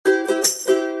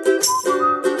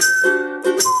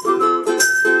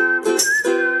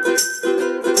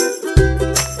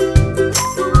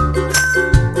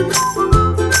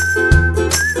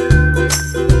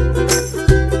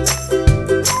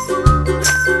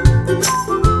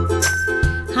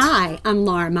I'm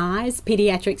Laura Mize,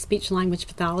 pediatric speech-language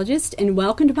pathologist, and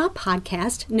welcome to my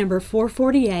podcast, number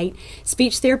 448,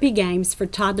 Speech Therapy Games for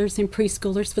Toddlers and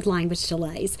Preschoolers with Language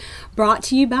Delays, brought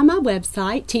to you by my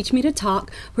website, Teach Me to Talk,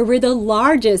 where we're the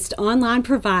largest online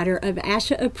provider of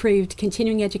ASHA-approved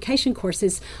continuing education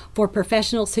courses for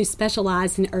professionals who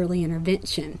specialize in early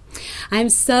intervention. I'm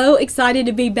so excited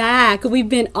to be back. We've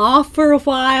been off for a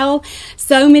while.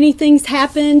 So many things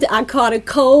happened. I caught a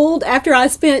cold after I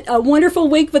spent a wonderful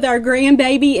week with our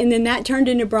grandbaby, and then that turned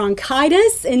into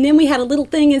bronchitis, and then we had a little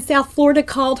thing in South Florida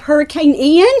called Hurricane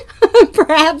Ian.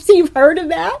 Perhaps you've heard of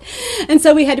that. And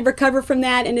so we had to recover from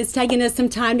that, and it's taken us some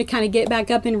time to kind of get back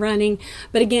up and running.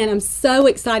 But again, I'm so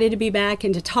excited to be back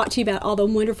and to talk to you about all the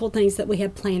wonderful things that we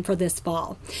have planned for this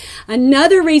fall.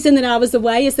 Another reason that I was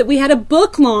away is that we had a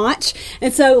book launch,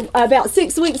 and so about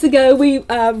 6 weeks ago we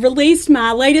released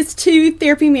my latest 2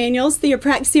 therapy manuals, the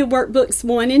Apraxia Workbooks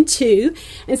 1 and 2.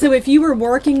 And so if you were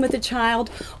working with a child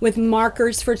with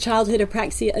markers for childhood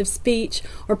apraxia of speech,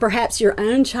 or perhaps your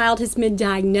own child has been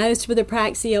diagnosed with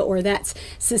apraxia, or that's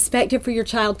suspected for your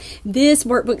child, this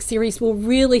workbook series will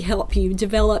really help you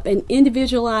develop an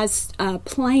individualized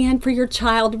plan for your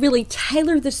child, really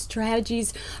tailor the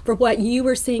strategies for what you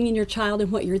are seeing in your child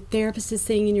and what your therapist is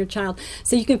seeing in your child.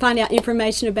 So you can find out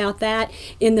information about that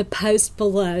in the post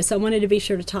below. So I wanted to be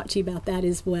sure to talk to you about that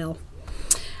as well.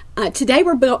 Today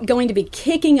we're going to be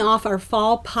kicking off our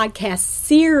fall podcast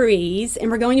series, and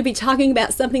we're going to be talking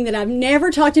about something that I've never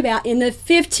talked about in the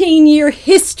 15-year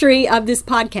history of this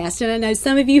podcast. And I know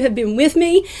some of you have been with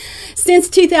me since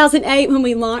 2008 when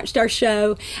we launched our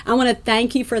show. I want to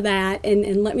thank you for that,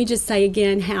 and let me just say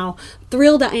again how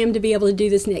thrilled I am to be able to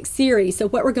do this next series. So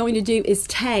what we're going to do is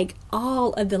take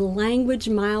all of the language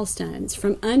milestones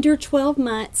from under 12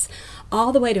 months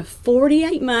all the way to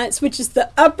 48 months, which is the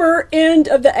upper end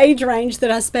of the age range that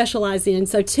I specialize in.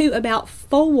 So to about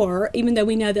 4, even though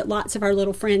we know that lots of our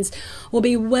little friends will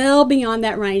be well beyond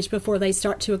that range before they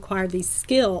start to acquire these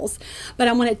skills. But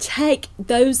I want to take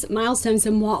those milestones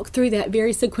and walk through that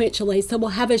very sequentially. So we'll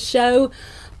have a show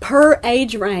per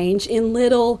age range in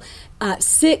little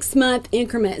 6-month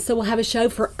increments. So we'll have a show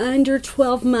for under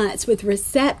 12 months with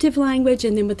receptive language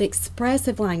and then with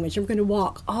expressive language. And we're going to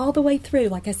walk all the way through.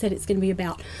 Like I said, it's going to be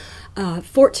about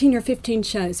 14 or 15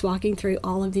 shows walking through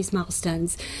all of these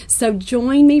milestones. So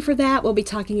join me for that. We'll be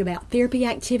talking about therapy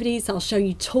activities. I'll show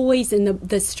you toys and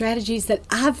the strategies that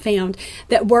I've found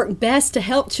that work best to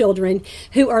help children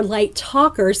who are late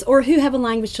talkers or who have a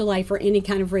language delay for any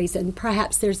kind of reason.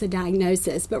 Perhaps there's a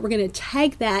diagnosis, but we're going to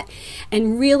take that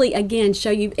and really, again,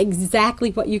 show you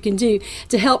exactly what you can do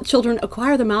to help children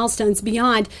acquire the milestones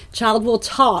beyond child will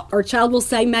talk or child will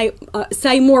say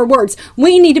more words.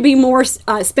 We need to be more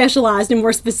special and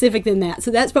more specific than that.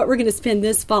 So that's what we're going to spend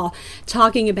this fall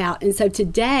talking about. And so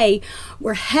today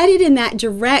we're headed in that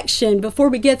direction. Before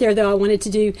we get there, though, I wanted to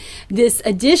do this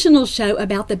additional show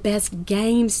about the best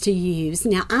games to use.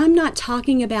 Now, I'm not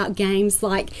talking about games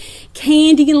like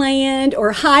Candyland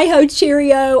or Hi-Ho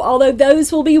Cheerio, although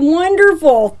those will be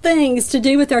wonderful things to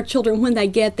do with our children when they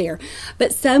get there.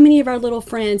 But so many of our little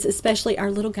friends, especially our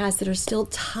little guys that are still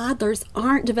toddlers,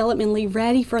 aren't developmentally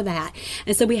ready for that.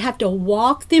 And so we have to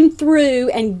walk them through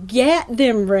and get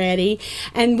them ready,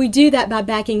 and we do that by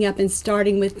backing up and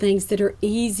starting with things that are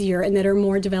easier and that are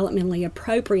more developmentally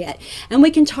appropriate. And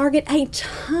we can target a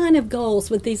ton of goals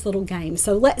with these little games.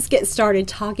 So let's get started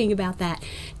talking about that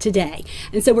today.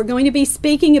 And so we're going to be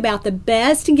speaking about the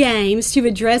best games to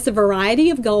address a variety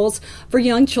of goals for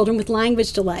young children with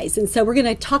language delays. And so we're going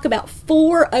to talk about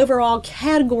 4 overall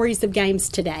categories of games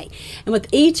today. And with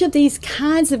each of these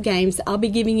kinds of games, I'll be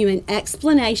giving you an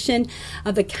explanation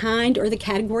of the kind or the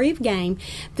category of game,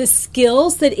 the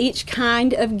skills that each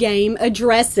kind of game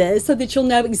addresses so that you'll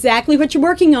know exactly what you're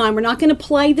working on. We're not going to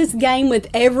play this game with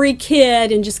every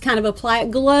kid and just kind of apply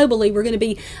it globally. We're going to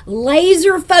be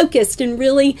laser focused and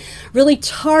really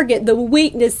target the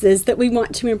weaknesses that we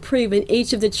want to improve in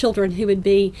each of the children who would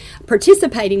be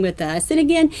participating with us. And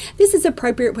again, this is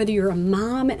appropriate whether you're a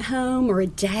mom at home or a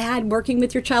dad working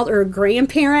with your child or a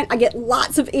grandparent. I get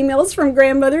lots of emails from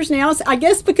grandmothers now, I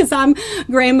guess because I'm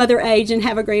grandmother grandmother age and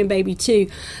have a grandbaby too.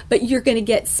 But you're going to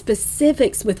get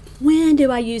specifics with when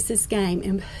do I use this game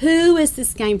and who is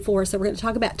this game for. So we're going to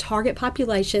talk about target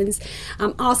populations.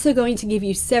 I'm also going to give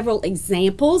you several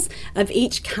examples of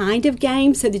each kind of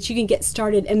game so that you can get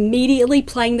started immediately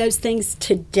playing those things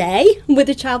today with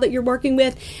the child that you're working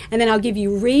with. And then I'll give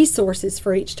you resources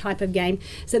for each type of game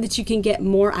so that you can get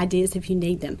more ideas if you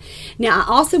need them. Now, I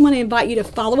also want to invite you to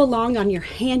follow along on your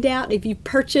handout if you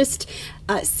purchased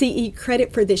CE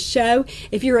credit for this show.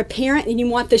 If you're a parent and you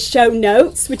want the show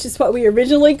notes, which is what we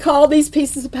originally called these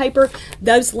pieces of paper,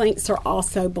 those links are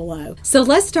also below. So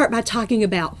let's start by talking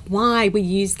about why we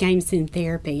use games in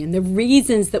therapy and the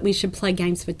reasons that we should play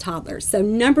games with toddlers. So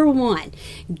number one,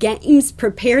 games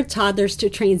prepare toddlers to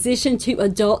transition to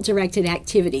adult-directed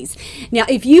activities. Now,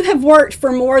 if you have worked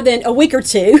for more than a week or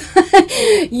two,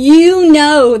 you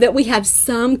know that we have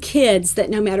some kids that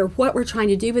no matter what we're trying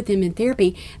to do with them in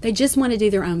therapy, they just want to do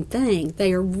their own thing.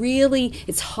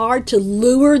 It's hard to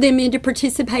lure them into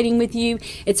participating with you.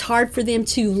 It's hard for them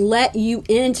to let you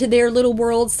into their little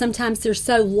world. Sometimes they're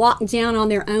so locked down on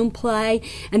their own play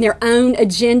and their own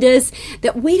agendas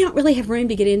that we don't really have room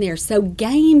to get in there. So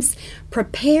games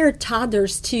prepare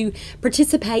toddlers to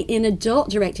participate in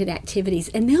adult-directed activities,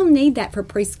 and they'll need that for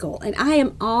preschool. And I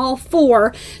am all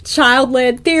for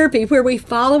child-led therapy, where we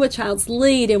follow a child's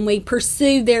lead and we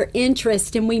pursue their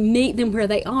interest and we meet them where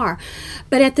they are.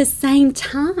 But at the same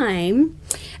time,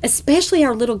 especially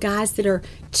our little guys that are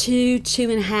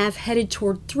 2.5, headed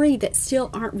toward 3, that still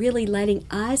aren't really letting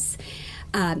us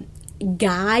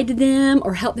guide them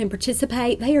or help them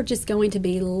participate, they are just going to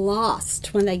be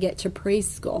lost when they get to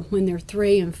preschool, when they're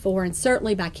 3 and 4, and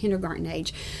certainly by kindergarten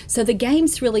age. So the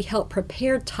games really help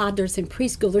prepare toddlers and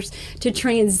preschoolers to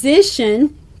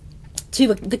transition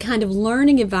to the kind of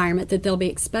learning environment that they'll be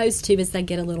exposed to as they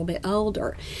get a little bit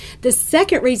older. The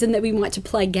second reason that we want to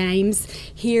play games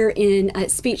here in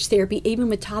speech therapy, even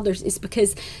with toddlers, is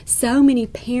because so many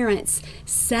parents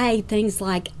say things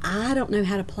like, I don't know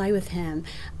how to play with him.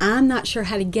 I'm not sure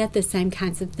how to get the same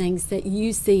kinds of things that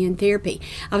you see in therapy.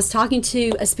 I was talking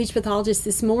to a speech pathologist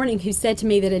this morning who said to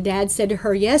me that a dad said to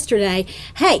her yesterday,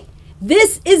 hey,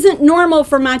 this isn't normal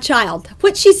for my child.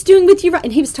 What she's doing with you right,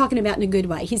 and he was talking about in a good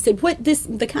way. He said,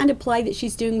 the kind of play that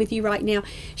she's doing with you right now,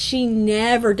 she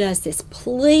never does this.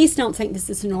 Please don't think this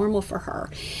is normal for her.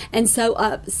 And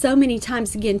so, so many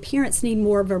times, again, parents need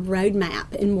more of a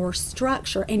roadmap and more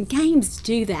structure. And games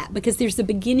do that because there's a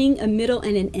beginning, a middle,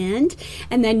 and an end.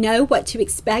 And they know what to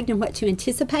expect and what to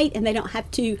anticipate. And they don't have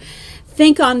to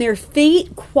think on their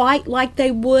feet quite like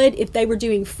they would if they were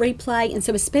doing free play. And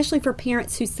so especially for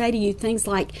parents who say to you things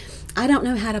like, I don't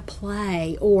know how to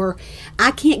play, or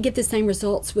I can't get the same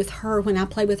results with her when I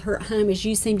play with her at home as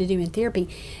you seem to do in therapy,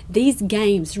 these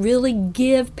games really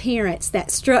give parents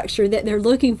that structure that they're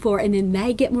looking for, and then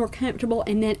they get more comfortable.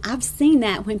 And then I've seen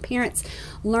that when parents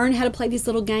learn how to play these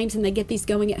little games and they get these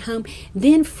going at home,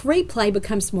 then free play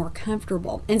becomes more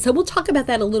comfortable. And so we'll talk about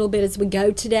that a little bit as we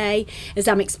go today, as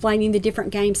I'm explaining the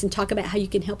different games, and talk about how you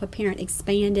can help a parent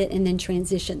expand it and then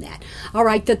transition that. All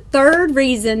right, the third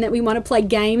reason that we want to play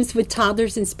games with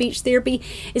toddlers in speech therapy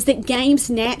is that games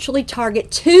naturally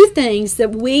target 2 things that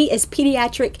we as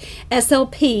pediatric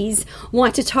SLPs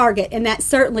want to target, and that's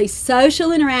certainly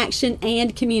social interaction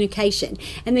and communication.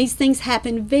 And these things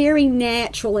happen very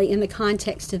naturally in the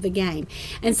context of the game.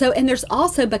 And there's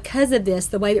also, because of this,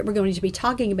 the way that we're going to be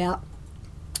talking about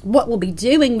what we'll be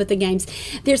doing with the games,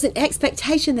 there's an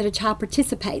expectation that a child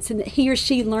participates and that he or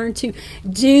she learn to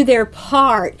do their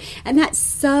part. And that's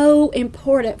so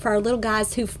important for our little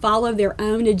guys who follow their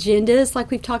own agendas, like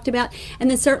we've talked about,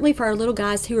 and then certainly for our little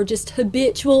guys who are just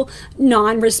habitual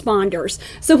non-responders.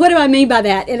 So what do I mean by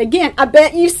that? And again, I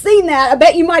bet you've seen that. I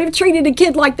bet you might have treated a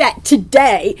kid like that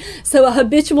today. So a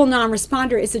habitual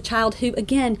non-responder is a child who,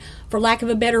 again, for lack of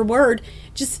a better word,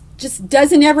 just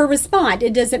doesn't ever respond.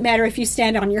 It doesn't matter if you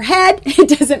stand on your head.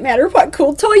 It doesn't matter what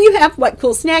cool toy you have, what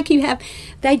cool snack you have.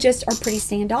 They just are pretty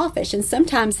standoffish. And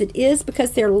sometimes it is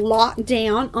because they're locked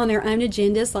down on their own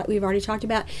agendas, like we've already talked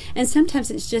about. And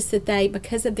sometimes it's just that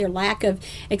because of their lack of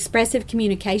expressive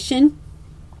communication,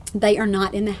 they are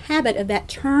not in the habit of that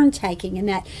turn-taking and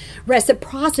that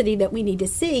reciprocity that we need to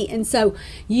see. And so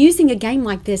using a game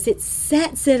like this, it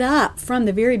sets it up from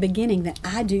the very beginning that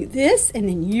I do this, and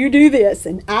then you do this,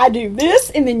 and I do this,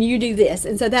 and then you do this.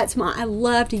 And so that's why I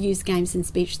love to use games in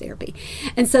speech therapy.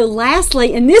 And so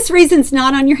lastly, and this reason's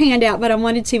not on your handout, but I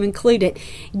wanted to include it,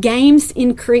 games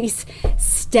increase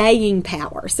staying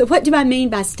power. So what do I mean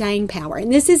by staying power?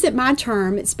 And this isn't my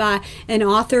term. It's by an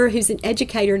author who's an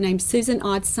educator named Susan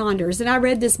Saunders. And I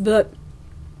read this book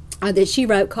that she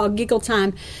wrote called Giggle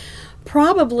Time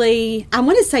probably, I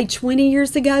want to say 20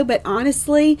 years ago, but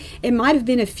honestly, it might have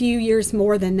been a few years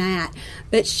more than that.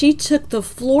 But she took the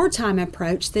floor time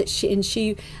approach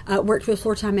she worked with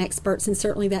floor time experts, and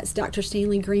certainly that's Dr.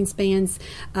 Stanley Greenspan's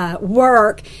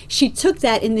work. She took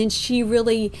that, and then she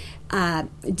really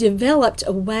developed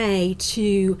a way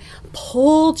to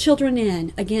pull children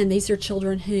in. Again, these are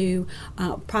children who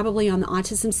probably on the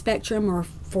autism spectrum, or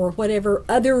for whatever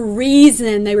other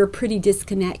reason, they were pretty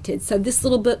disconnected. So this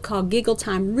little book called Giggle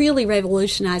Time really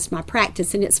revolutionized my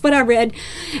practice, and it's what I read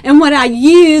and what I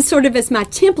used sort of as my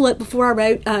template before I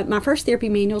wrote my first therapy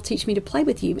manual, Teach Me to Play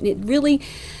With You. And it really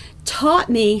taught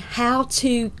me how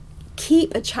to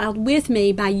keep a child with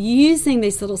me by using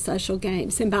these little social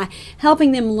games and by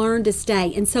helping them learn to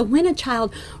stay. And so when a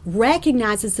child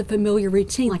recognizes a familiar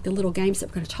routine, like the little games that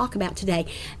we're going to talk about today,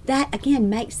 that again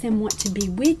makes them want to be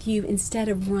with you instead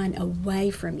of run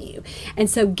away from you. And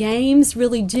so games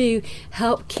really do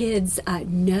help kids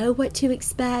know what to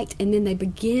expect, and then they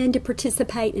begin to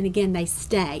participate, and again they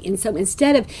stay. And so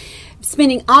instead of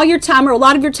spending all your time or a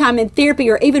lot of your time in therapy,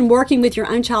 or even working with your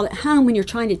own child at home, when you're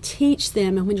trying to teach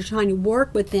them and when you're trying to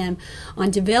work with them on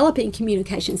developing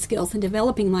communication skills and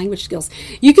developing language skills,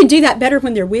 you can do that better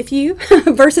when they're with you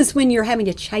versus when you're having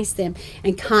to chase them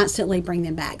and constantly bring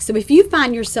them back. So if you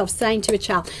find yourself saying to a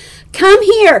child, come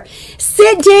here,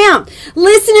 sit down,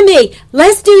 listen to me,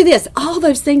 let's do this, all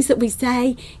those things that we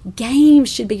say,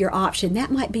 games should be your option. That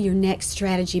might be your next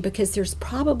strategy, because there's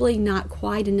probably not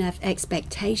quite enough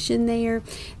expectation there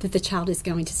that the child is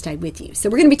going to stay with you. So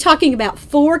we're going to be talking about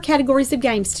 4 categories of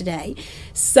games today: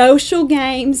 social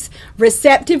games,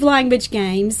 receptive language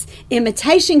games,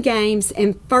 imitation games,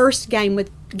 and first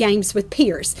games with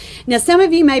peers. Now, some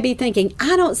of you may be thinking,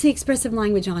 I don't see expressive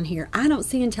language on here. I don't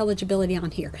see intelligibility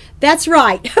on here. That's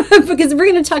right, because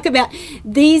we're going to talk about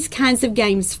these kinds of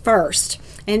games first.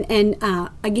 And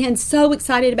again, so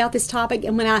excited about this topic.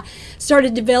 And when I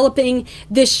started developing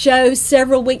this show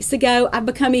several weeks ago, I've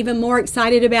become even more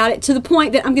excited about it, to the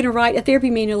point that I'm going to write a therapy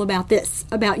manual about this,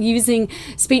 about using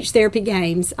speech therapy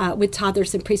games with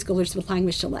toddlers and preschoolers with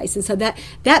language delays. And so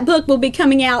that book will be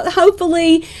coming out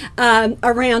hopefully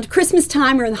around Christmas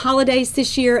time or in the holidays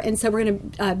this year. And so we're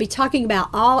going to be talking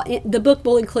about the book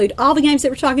will include all the games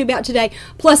that we're talking about today,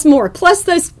 plus more, plus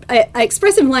those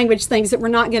expressive language things that we're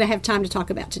not going to have time to talk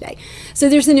about today. So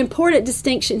there's an important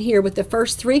distinction here with the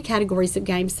first 3 categories of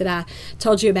games that I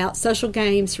told you about: social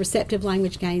games, receptive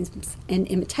language games, and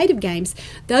imitative games.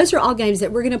 Those are all games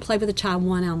that we're going to play with a child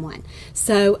one-on-one.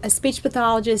 So a speech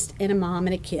pathologist and a mom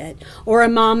and a kid, or a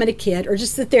mom and a kid, or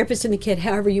just the therapist and the kid,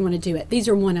 however you want to do it. These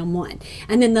are one-on-one.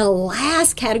 And then the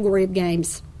last category of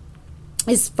games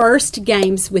is first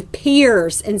games with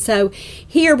peers. And so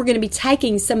here we're going to be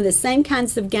taking some of the same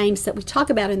kinds of games that we talk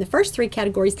about in the first 3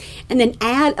 categories, and then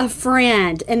add a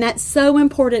friend. And that's so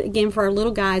important, again, for our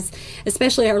little guys,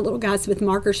 especially our little guys with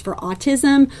markers for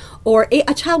autism, or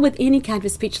a child with any kind of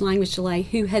speech language delay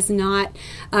who has not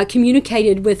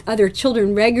communicated with other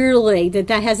children regularly,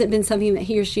 that hasn't been something that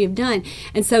he or she have done.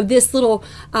 And so this little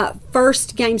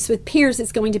first games with peers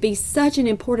is going to be such an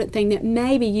important thing that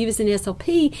maybe you as an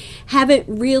SLP haven't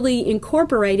really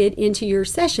incorporated into your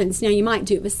sessions. Now, you might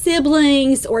do it with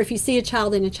siblings, or if you see a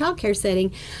child in a child care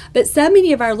setting, but so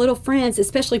many of our little friends,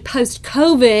 especially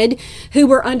post-COVID, who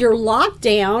were under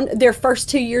lockdown their first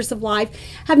 2 years of life,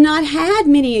 have not had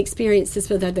many experiences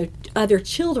with other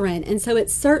children. And so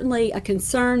it's certainly a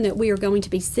concern that we are going to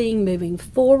be seeing moving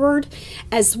forward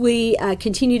as we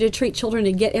continue to treat children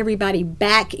and get everybody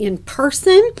back in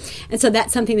person. And so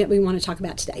that's something that we want to talk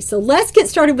about today. So let's get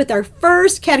started with our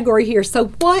first category here. So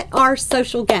what are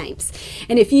social games?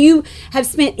 And if you have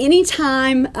spent any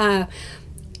time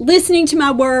listening to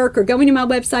my work or going to my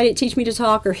website at Teach Me to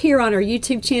Talk or here on our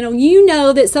YouTube channel, you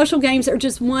know that social games are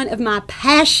just one of my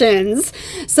passions.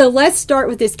 So let's start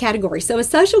with this category. So a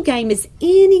social game is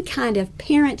any kind of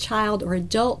parent-child or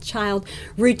adult-child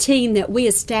routine that we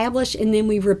establish and then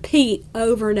we repeat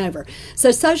over and over. So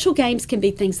social games can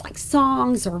be things like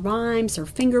songs or rhymes or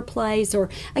finger plays, or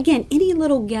again, any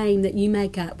little game that you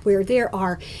make up where there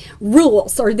are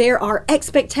rules or there are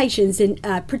expectations. And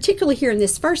particularly here in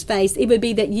this first phase, it would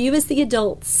be that you as the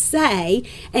adult say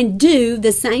and do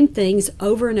the same things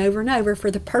over and over and over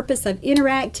for the purpose of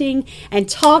interacting and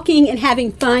talking and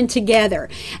having fun together.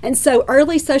 And so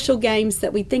early social games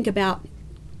that we think about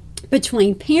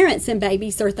between parents and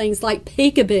babies are things like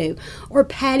peekaboo or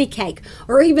patty cake,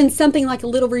 or even something like a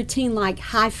little routine like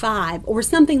high five, or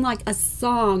something like a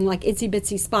song like Itsy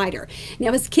Bitsy Spider.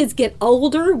 Now, as kids get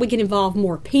older, we can involve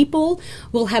more people.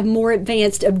 We'll have more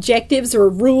advanced objectives or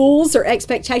rules or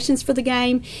expectations for the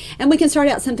game. And we can start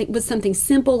out with something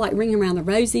simple like Ring Around the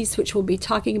Rosies, which we'll be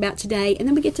talking about today. And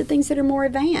then we get to things that are more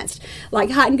advanced,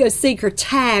 like hide and go seek or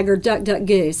tag or duck, duck,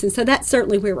 goose. And so that's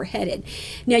certainly where we're headed.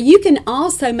 Now, you can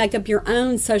also make up your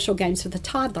own social games for the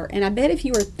toddler. And I bet if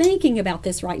you are thinking about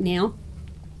this right now,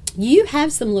 you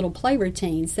have some little play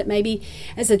routines that maybe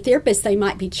as a therapist they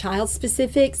might be child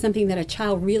specific, something that a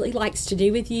child really likes to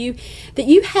do with you that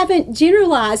you haven't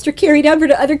generalized or carried over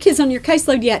to other kids on your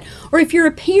caseload yet. Or if you're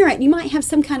a parent, you might have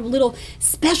some kind of little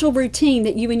special routine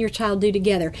that you and your child do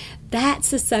together.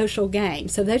 That's a social game.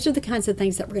 So those are the kinds of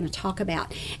things that we're going to talk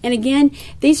about. And again,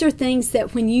 these are things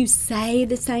that when you say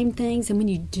the same things and when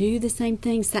you do the same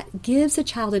things, that gives a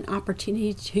child an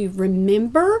opportunity to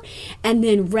remember and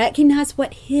then recognize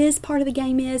what his part of the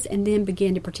game is and then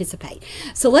begin to participate.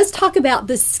 So let's talk about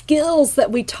the skills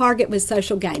that we target with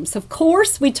social games. Of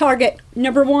course, we target,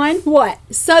 number one, what?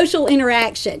 Social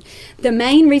interaction. The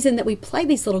main reason that we play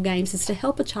these little games is to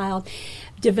help a child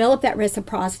develop that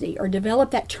reciprocity or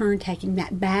develop that turn taking,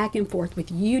 that back and forth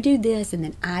with you do this and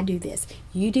then I do this.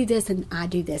 You do this and I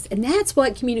do this. And that's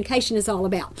what communication is all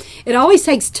about. It always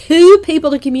takes two people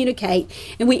to communicate,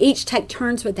 and we each take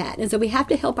turns with that. And so we have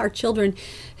to help our children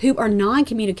who are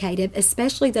non-communicative,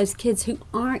 especially those kids who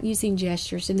aren't using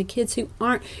gestures and the kids who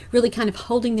aren't really kind of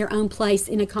holding their own place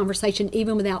in a conversation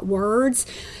even without words.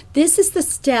 This is the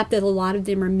step that a lot of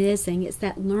them are missing. It's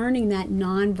that learning that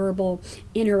nonverbal,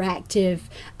 interactive,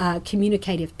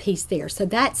 communicative piece there. So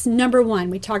that's number one.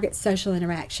 We target social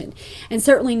interaction. And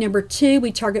certainly number two,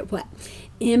 we target what?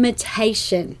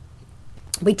 Imitation.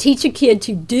 We teach a kid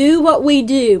to do what we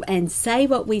do and say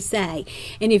what we say.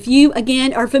 And if you,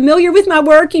 again, are familiar with my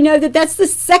work, you know that that's the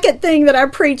second thing that I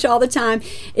preach all the time,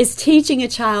 is teaching a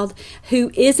child who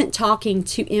isn't talking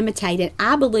to imitate it.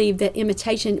 I believe that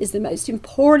imitation is the most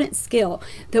important skill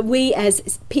that we as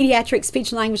pediatric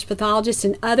speech language pathologists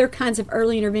and other kinds of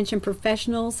early intervention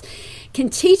professionals can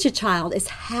teach a child, is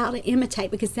how to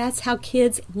imitate, because that's how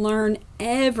kids learn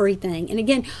everything. And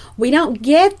again, we don't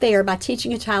get there by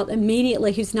teaching a child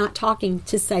immediately who's not talking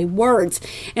to say words.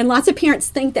 And lots of parents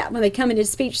think that when they come into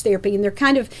speech therapy, and they're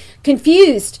kind of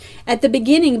confused at the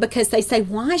beginning because they say,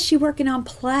 why is she working on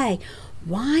play?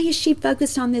 Why is she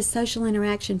focused on this social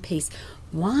interaction piece?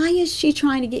 Why is she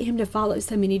trying to get him to follow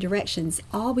so many directions?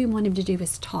 All we want him to do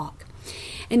is talk.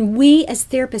 And we as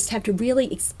therapists have to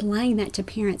really explain that to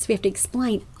parents. We have to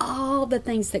explain all the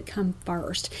things that come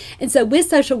first. And so with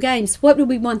social games, what do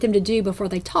we want them to do before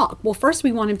they talk? Well, first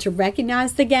we want them to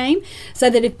recognize the game so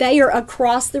that if they are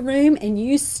across the room and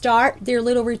you start their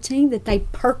little routine, that they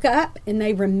perk up and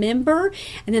they remember,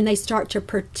 and then they start to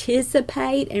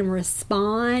participate and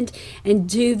respond and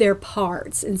do their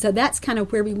parts. And so that's kind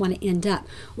of where we want to end up,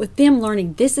 with them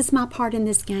learning, this is my part in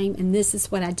this game and this is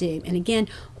what I do. And again,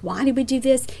 why do we do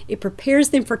this? It prepares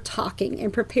them for talking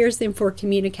and prepares them for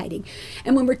communicating.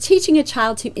 And when we're teaching a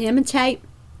child to imitate,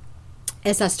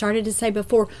 as I started to say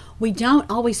before, we don't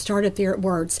always start at their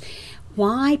words.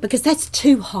 Why? Because that's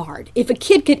too hard. If a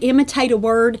kid could imitate a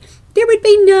word, there would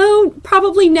be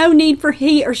probably no need for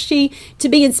he or she to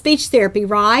be in speech therapy,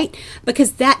 right?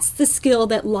 Because that's the skill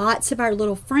that lots of our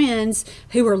little friends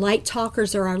who are late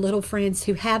talkers, or our little friends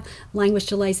who have language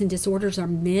delays and disorders, are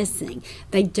missing.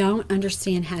 They don't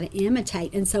understand how to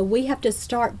imitate. And so we have to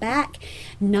start back,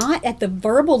 not at the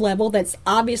verbal level, that's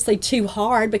obviously too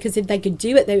hard, because if they could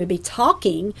do it, they would be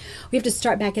talking. We have to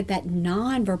start back at that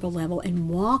nonverbal level and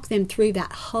walk them through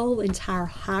that whole entire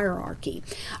hierarchy.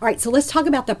 All right, so let's talk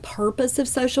about the purpose of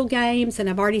social games. And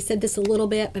I've already said this a little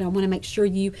bit, but I want to make sure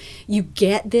you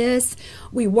get this.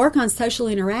 We work on social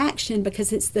interaction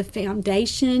because it's the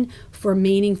foundation for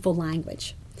meaningful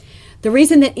language. The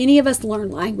reason that any of us learn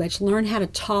language, learn how to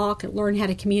talk, learn how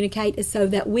to communicate, is so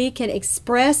that we can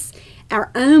express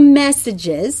our own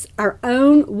messages, our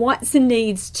own wants and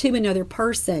needs to another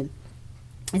person.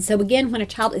 And so again, when a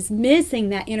child is missing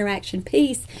that interaction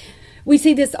piece, we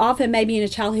see this often maybe in a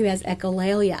child who has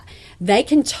echolalia. They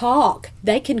can talk.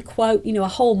 They can quote, a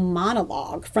whole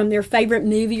monologue from their favorite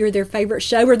movie or their favorite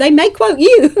show, or they may quote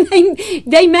you.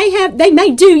 they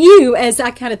may do you, as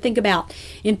I kind of think about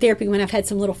in therapy when I've had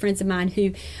some little friends of mine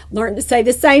who learn to say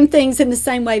the same things in the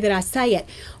same way that I say it.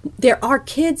 There are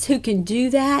kids who can do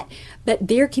that, but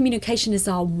their communication is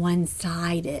all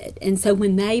one-sided. And so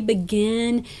when they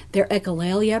begin their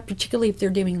echolalia, particularly if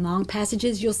they're doing long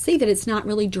passages, you'll see that it's not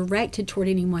really directed toward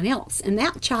anyone else. And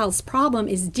that child's problem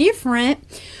is different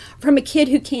from a kid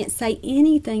who can't say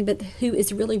anything but who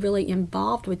is really, really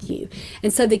involved with you.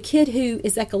 And so the kid who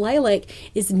is echolalic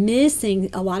is missing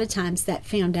a lot of times that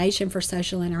foundation for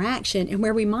social interaction, and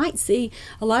where we might see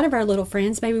a lot of our little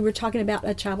friends, maybe we're talking about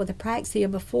a child with apraxia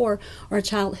before, or a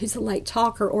child who's a late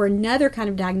talker, or another kind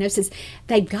of diagnosis.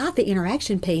 They've got the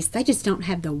interaction piece, they just don't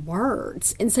have the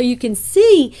words. And so you can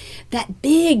see that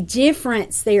big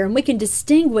difference there, and we can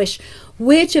distinguish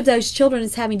which of those children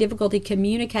is having difficulty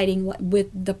communicating with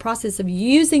the process of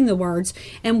using the words,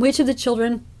 and which of the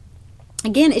children,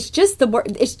 again, it's just the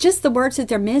words that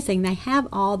they're missing. They have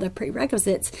all the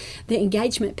prerequisites, the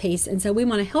engagement piece, and so we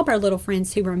want to help our little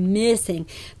friends who are missing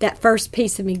that first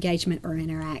piece of engagement or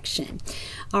interaction.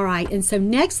 All right, and so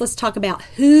next let's talk about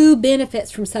who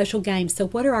benefits from social games. So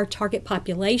what are our target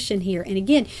population here? And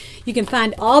again, you can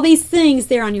find all these things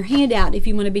there on your handout if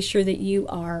you want to be sure that you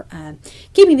are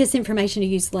keeping this information to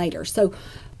use later. So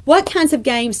what kinds of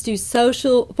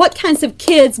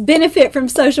kids benefit from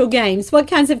social games? What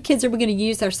kinds of kids are we going to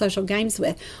use our social games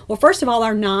with? Well, first of all,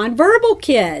 our nonverbal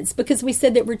kids, because we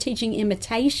said that we're teaching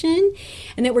imitation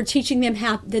and that we're teaching them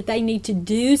that they need to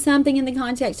do something in the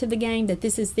context of the game, that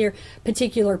this is their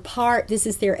particular part, this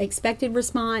is their expected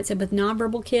response. And with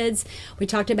nonverbal kids, we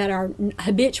talked about our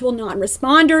habitual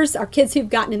non-responders, our kids who've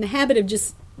gotten in the habit of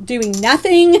just doing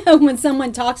nothing when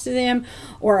someone talks to them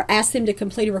or asks them to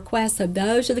complete a request. So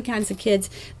those are the kinds of kids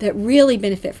that really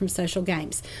benefit from social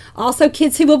games. Also,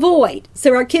 kids who avoid.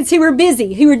 So our kids who are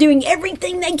busy, who are doing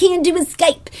everything they can to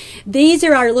escape. These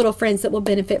are our little friends that will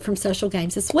benefit from social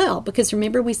games as well, because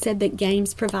remember we said that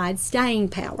games provide staying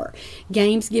power.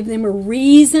 Games give them a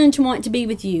reason to want to be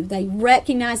with you. They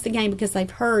recognize the game because they've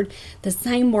heard the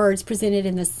same words presented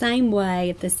in the same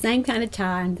way, at the same kind of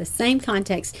time, the same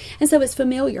context, and so it's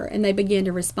familiar, and they begin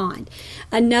to respond.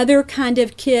 Another kind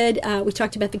of kid, we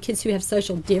talked about the kids who have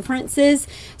social differences.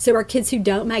 So our kids who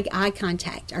don't make eye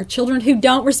contact, our children who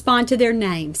don't respond to their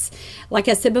names. Like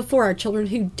I said before, our children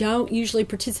who don't usually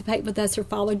participate with us or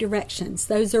follow directions.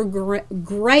 Those are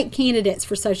great candidates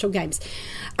for social games.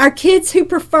 Our kids who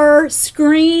prefer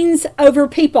screens over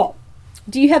people.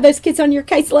 Do you have those kids on your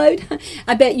caseload?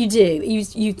 I bet you do.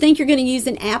 You think you're going to use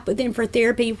an app with them for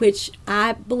therapy, which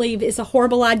I believe is a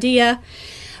horrible idea,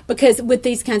 because with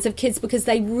these kinds of kids, because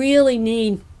they really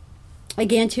need,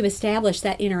 again, to establish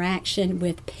that interaction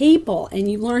with people, and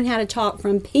you learn how to talk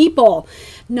from people,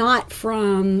 not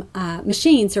from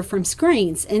machines or from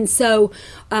screens. And so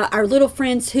our little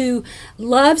friends who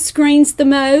love screens the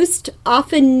most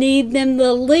often need them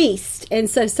the least. And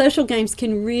so social games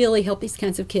can really help these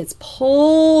kinds of kids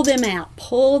pull them out,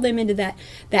 pull them into that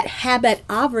habit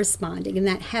of responding and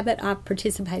that habit of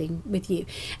participating with you.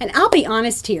 And I'll be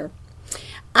honest here,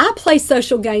 I play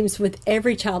social games with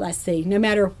every child I see, no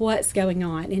matter what's going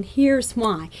on. And here's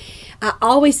why. I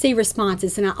always see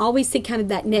responses, and I always see kind of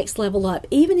that next level up.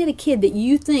 Even in a kid that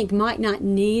you think might not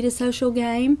need a social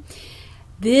game,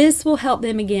 this will help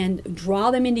them, again,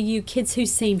 draw them into you. Kids who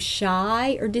seem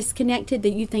shy or disconnected,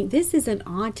 that you think this isn't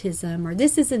autism, or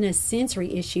this isn't a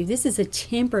sensory issue, this is a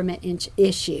temperament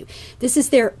issue, this is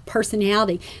their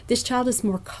personality. This child is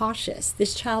more cautious,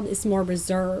 this child is more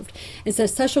reserved. And so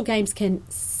social games can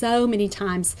so many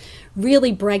times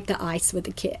really break the ice with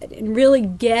a kid and really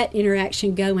get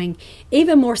interaction going,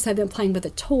 even more so than playing with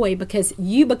a toy, because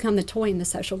you become the toy in the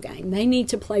social game. They need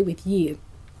to play with you.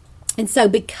 And so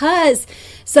because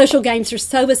social games are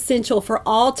so essential for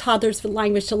all toddlers with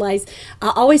language delays,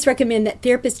 I always recommend that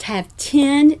therapists have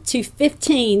 10 to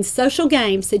 15 social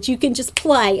games that you can just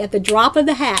play at the drop of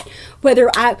the hat,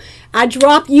 whether I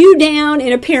drop you down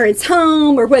in a parent's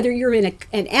home, or whether you're in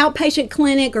an outpatient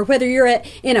clinic, or whether you're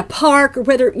in a park, or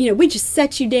whether we just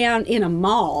set you down in a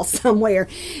mall somewhere.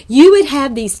 You would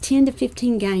have these 10 to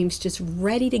 15 games just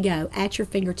ready to go at your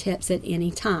fingertips at any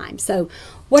time. So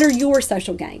what are your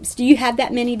social games? Do you have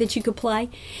that many that you could play?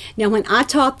 Now, when I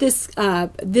taught this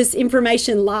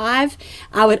information live,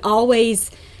 I would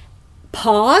always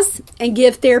pause and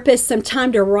give therapists some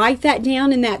time to write that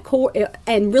down in that core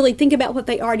and really think about what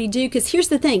they already do. Because here's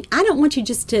the thing, I don't want you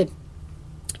just to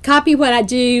copy what I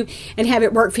do and have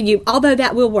it work for you, although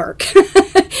that will work.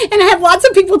 And I have lots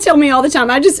of people tell me all the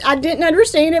time, I didn't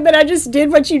understand it, but I just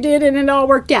did what you did and it all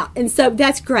worked out. And so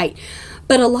that's great.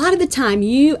 But a lot of the time,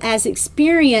 you as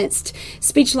experienced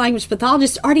speech language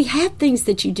pathologists already have things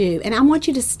that you do. And I want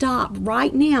you to stop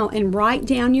right now and write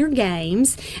down your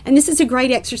games. And this is a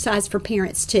great exercise for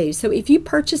parents too. So if you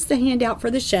purchase the handout for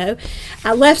the show,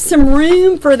 I left some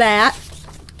room for that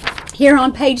here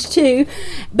on page 2.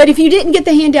 But if you didn't get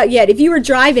the handout yet, if you were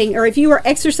driving or if you were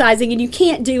exercising and you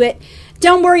can't do it,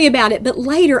 don't worry about it. But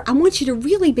later, I want you to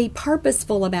really be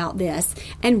purposeful about this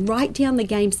and write down the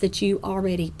games that you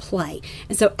already play.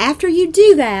 And so after you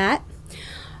do that,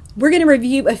 we're going to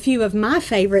review a few of my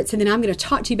favorites, and then I'm going to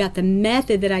talk to you about the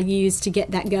method that I use to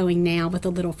get that going now with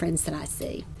the little friends that I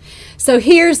see. So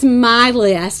here's my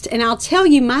list, and I'll tell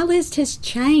you, my list has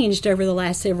changed over the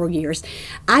last several years.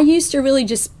 I used to really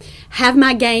just have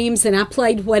my games, and I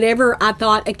played whatever I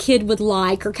thought a kid would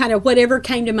like, or kind of whatever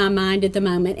came to my mind at the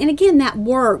moment. And again, that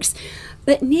works.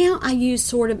 But now I use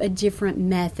sort of a different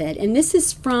method, and this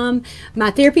is from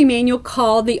my therapy manual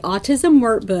called the Autism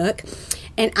Workbook.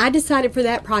 And I decided for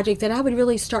that project that I would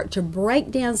really start to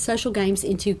break down social games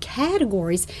into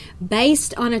categories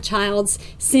based on a child's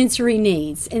sensory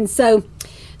needs. And so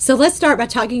let's start by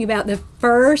talking about the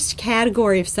first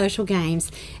category of social games.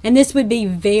 And this would be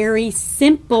very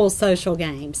simple social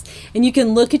games. And you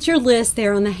can look at your list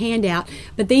there on the handout.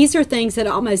 But these are things that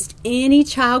almost any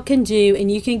child can do,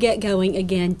 and you can get going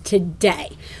again today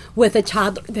with a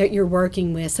toddler that you're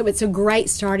working with. So it's a great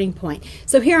starting point.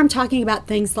 So here I'm talking about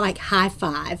things like high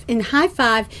five. And high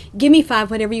five, give me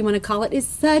five, whatever you want to call it, is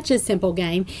such a simple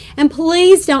game. And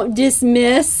please don't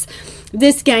dismiss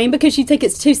this game because you think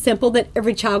it's too simple that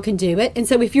every child can do it. And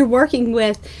so if you're working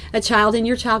with a child and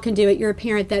your child can do it, you're a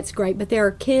parent, that's great. But there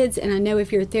are kids, and I know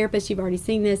if you're a therapist, you've already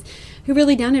seen this, who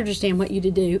really don't understand what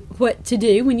to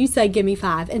do when you say give me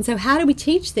five. And so how do we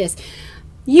teach this?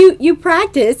 You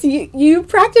practice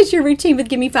your routine with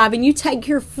give me five, and you take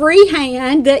your free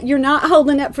hand that you're not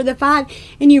holding up for the five,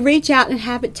 and you reach out and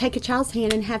have it take a child's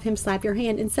hand and have him slap your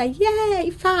hand and say, yay,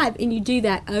 five. And you do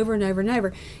that over and over and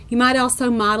over. You might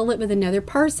also model it with another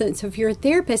person. So if you're a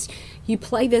therapist, you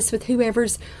play this with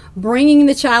whoever's bringing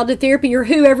the child to therapy, or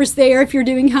whoever's there if you're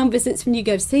doing home visits when you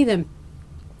go see them.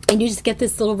 And you just get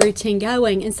this little routine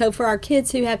going. And so for our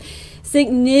kids who have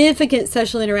significant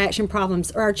social interaction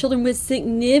problems, or our children with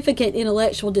significant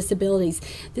intellectual disabilities,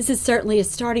 this is certainly a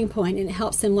starting point, and it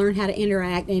helps them learn how to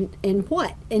interact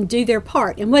and do their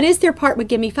part. And what is their part with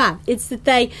Give Me Five? It's that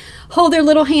they hold their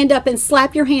little hand up and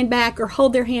slap your hand back, or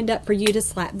hold their hand up for you to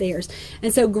slap theirs.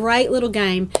 And so great little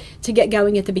game to get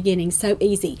going at the beginning. So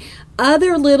easy.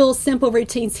 Other little simple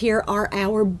routines here are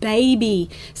our baby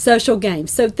social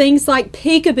games. So things like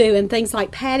peekaboo and things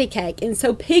like patty cake. And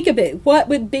so peekaboo, what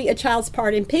would be a child's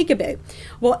part in peekaboo?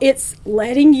 Well, it's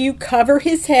letting you cover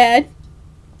his head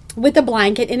with a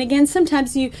blanket. And again,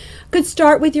 sometimes you could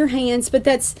start with your hands, but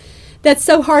that's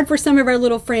so hard for some of our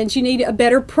little friends. You need a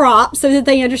better prop so that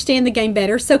they understand the game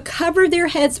better. So cover their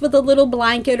heads with a little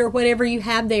blanket or whatever you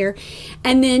have there.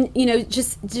 And then,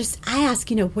 just ask,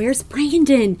 where's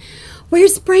Brandon?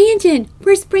 Where's Brandon?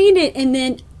 Where's Brandon? And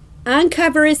then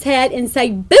uncover his head and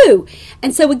say, boo.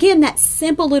 And so again, that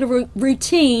simple little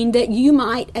routine that you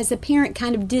might, as a parent,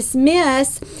 kind of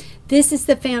dismiss, this is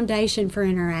the foundation for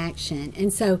interaction.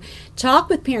 And so talk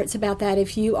with parents about that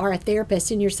if you are a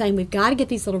therapist and you're saying, we've got to get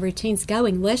these little routines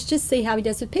going. Let's just see how he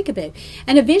does with peekaboo.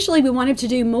 And eventually we want him to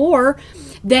do more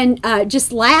than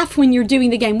just laugh when you're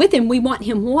doing the game with him. We want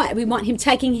him what? We want him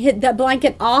taking the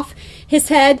blanket off his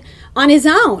head on his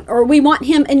own, or we want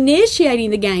him initiating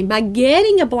the game by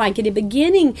getting a blanket and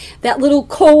beginning that little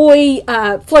coy,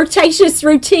 flirtatious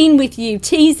routine with you,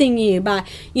 teasing you by,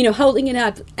 holding it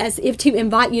up as if to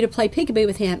invite you to play peekaboo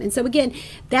with him. And so again,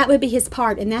 that would be his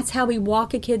part, and that's how we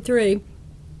walk a kid through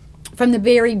from the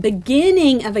very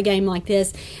beginning of a game like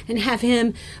this, and have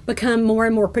him become more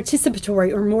and more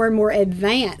participatory, or more and more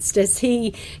advanced as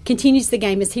he continues the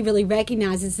game, as he really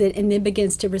recognizes it and then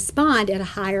begins to respond at a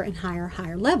higher and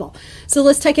higher level. So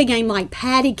let's take a game like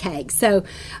patty cake. So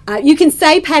you can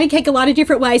say patty cake a lot of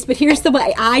different ways, but here's the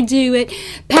way I do it.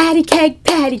 Patty cake,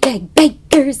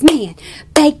 baker's man,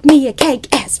 bake me a cake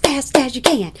as fast as you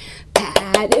can.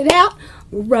 Pat it out,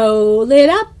 roll it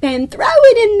up, and throw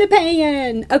it in the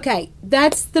pan. Okay,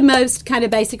 that's the most kind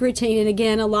of basic routine. And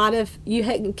again, a lot of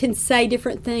you can say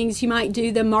different things. You might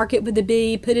do the mark it with the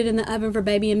bee, put it in the oven for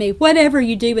baby and me, whatever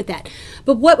you do with that.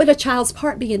 But what would a child's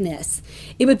part be in this?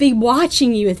 It would be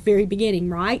watching you at the very beginning,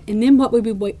 right? And then what would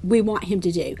we want him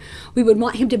to do? We would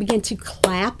want him to begin to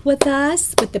clap with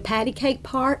us with the patty cake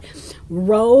part,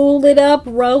 roll it up,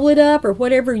 or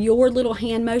whatever your little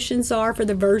hand motions are for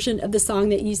the version of the song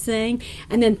that you sing,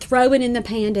 and then throw it in the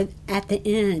pan at the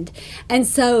end. And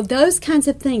so those kinds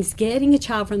of things, getting a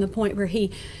child from the point where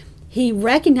he he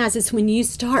recognizes when you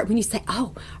say,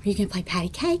 oh, are you going to play patty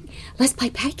cake? Let's play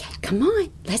patty cake. Come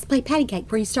on, let's play patty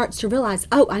cake. Where he starts to realize,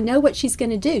 oh, I know what she's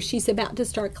going to do. She's about to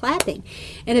start clapping.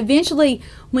 And eventually,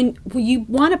 when you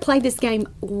want to play this game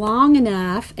long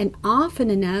enough and often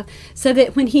enough so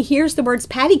that when he hears the words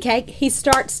patty cake, he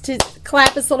starts to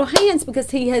clap his little hands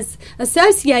because he has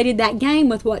associated that game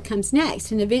with what comes next.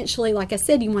 And eventually, like I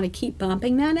said, you want to keep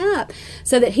bumping that up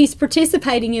so that he's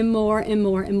participating in more and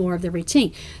more and more of the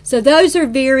routine. So those are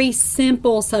very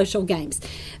simple social games.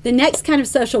 The next kind of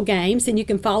social games, and you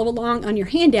can follow along on your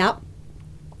handout,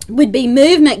 would be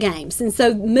movement games. And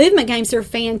so movement games are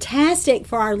fantastic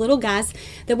for our little guys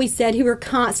that we said who are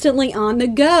constantly on the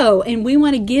go. And we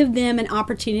want to give them an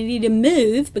opportunity to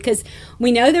move because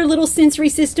we know their little sensory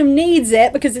system needs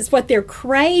it because it's what they're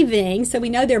craving. So we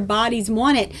know their bodies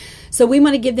want it. So we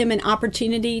want to give them an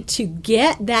opportunity to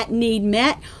get that need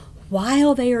met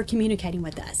while they are communicating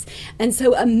with us. And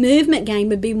so a movement game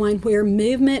would be one where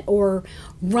movement or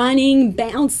running,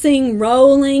 bouncing,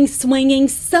 rolling, swinging,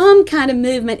 some kind of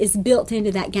movement is built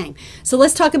into that game. So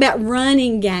let's talk about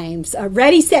running games.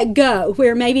 Ready, set, go,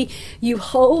 where maybe you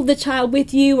hold the child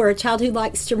with you or a child who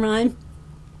likes to run.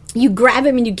 You grab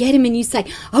him and you get him and you say,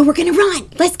 oh, we're going to run.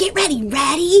 Let's get ready.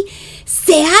 Ready,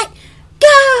 set,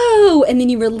 go! And then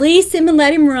you release him and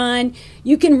let him run.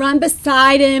 You can run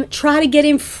beside him, try to get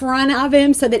in front of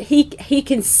him so that he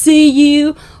can see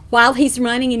you while he's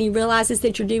running and he realizes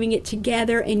that you're doing it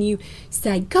together, and you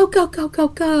say, go, go, go, go,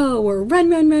 go, or run,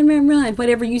 run, run, run, run,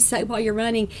 whatever you say while you're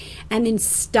running, and then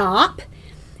stop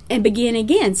and begin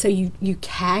again. So you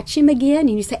catch him again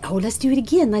and you say, oh, let's do it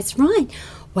again. Let's run.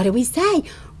 What do we say?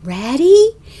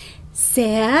 Ready,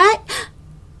 set,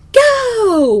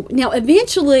 go! Now,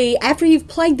 eventually, after you've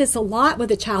played this a lot with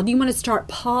a child, you want to start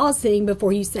pausing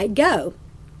before you say go.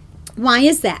 Why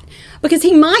is that? Because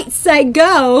he might say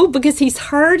go because he's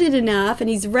heard it enough and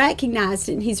he's recognized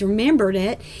it and he's remembered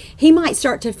it. He might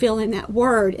start to fill in that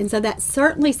word. And so that's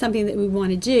certainly something that we want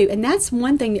to do. And that's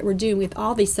one thing that we're doing with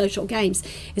all these social games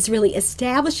is really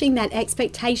establishing that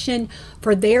expectation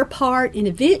for their part. And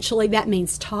eventually that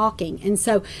means talking. And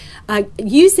so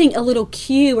using a little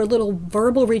cue or little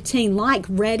verbal routine like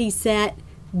ready, set,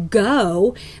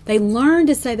 go, they learn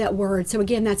to say that word. So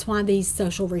again, that's why these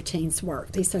social routines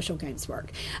work, these social games work.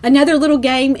 Another little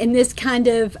game in this kind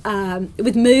of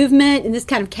with movement in this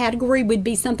kind of category would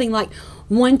be something like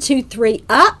 1, 2, 3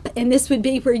 up, and this would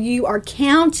be where you are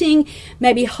counting,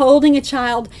 maybe holding a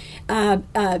child,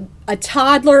 a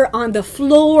toddler on the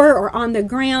floor or on the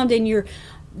ground, and you're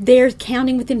there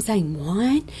counting with them saying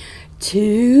 1,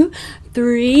 2,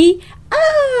 3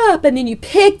 up, and then you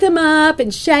pick them up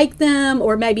and shake them,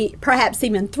 or maybe perhaps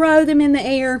even throw them in the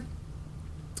air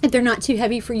if they're not too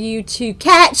heavy for you to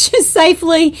catch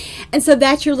safely. And so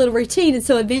that's your little routine. And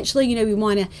so eventually, we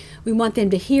want them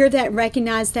to hear that,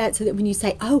 recognize that, so that when you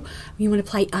say, oh, you want to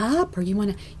play up, or you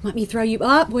want me to throw you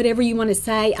up, whatever you want to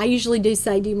say, I usually do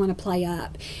say, do you want to play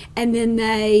up? And then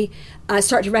they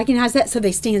start to recognize that, so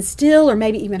they stand still or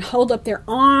maybe even hold up their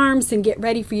arms and get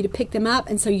ready for you to pick them up.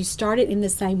 And so you start it in the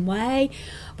same way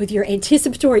with your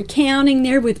anticipatory counting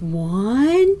there with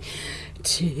 1,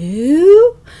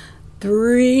 2,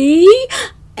 3,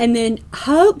 and then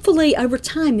hopefully over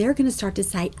time they're going to start to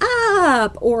say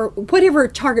up or whatever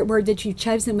target word that you've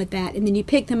chosen with that, and then you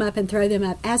pick them up and throw them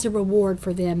up as a reward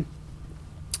for them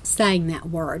saying that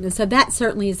word. And so that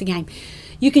certainly is a game.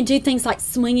 You can do things like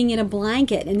swinging in a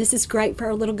blanket, and this is great for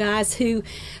our little guys who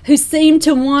seem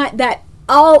to want that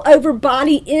all over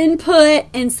body input,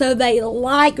 and so they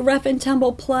like rough and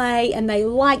tumble play, and they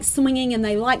like swinging, and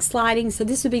they like sliding. So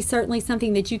this would be certainly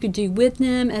something that you could do with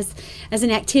them as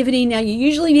an activity. Now, you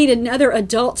usually need another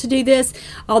adult to do this,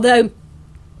 although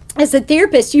as a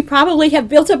therapist, you probably have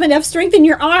built up enough strength in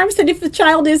your arms that if the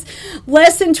child is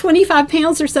less than 25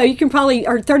 pounds or so,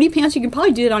 or 30 pounds, you can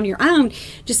probably do it on your own.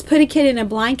 Just put a kid in a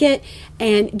blanket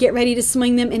and get ready to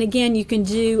swing them. And again, you can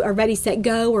do a ready, set,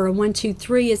 go, or a 1, 2,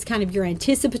 3 as kind of your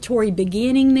anticipatory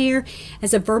beginning there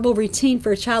as a verbal routine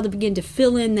for a child to begin to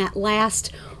fill in that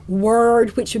last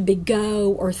word, which would be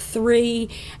go or 3.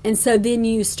 And so then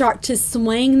you start to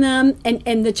swing them,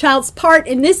 and the child's part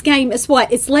in this game is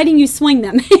what? It's letting you swing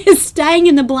them. It's staying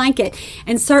in the blanket,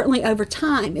 and certainly over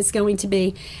time it's going to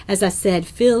be, as I said,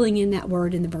 filling in that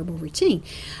word in the verbal routine.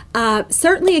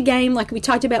 Certainly a game like we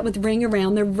talked about with Ring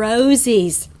Around the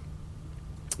Rosies.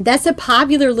 That's a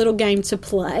popular little game to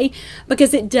play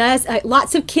because it does,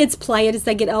 lots of kids play it as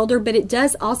they get older, but it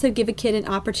does also give a kid an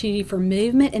opportunity for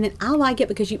movement. And then I like it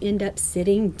because you end up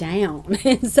sitting down.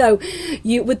 And so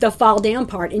you, with the fall down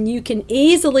part, and you can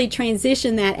easily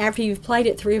transition that after you've played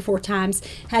it 3 or 4 times,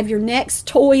 have your next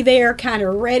toy there kind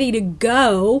of ready to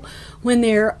go when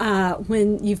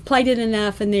when you've played it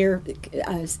enough and they're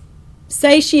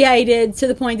satiated to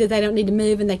the point that they don't need to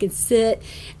move and they can sit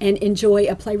and enjoy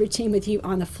a play routine with you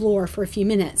on the floor for a few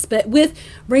minutes. But with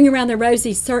Ring Around the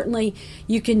Rosie, certainly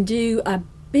you can do a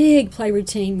big play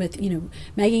routine with,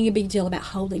 making a big deal about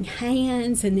holding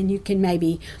hands, and then you can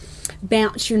maybe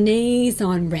bounce your knees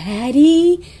on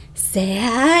ready,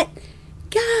 set,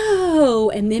 go,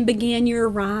 and then begin your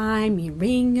rhyme. You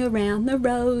ring around the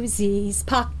rosies,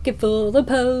 pocket full of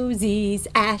posies,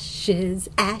 ashes,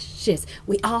 ashes,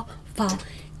 we all fall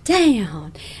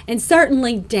down. And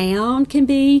certainly down can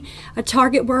be a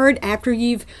target word. After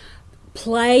you've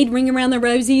played Ring Around the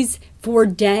Rosies for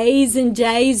days and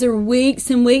days or weeks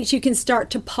and weeks, you can start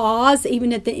to pause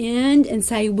even at the end and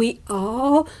say, we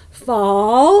all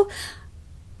fall,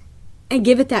 and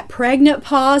give it that pregnant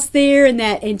pause there and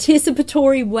that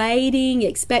anticipatory waiting,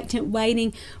 expectant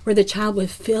waiting, where the child would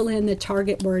fill in the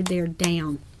target word there,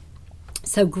 down.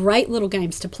 So great little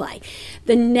games to play.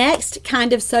 The next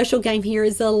kind of social game here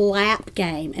is a lap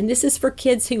game. And this is for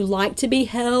kids who like to be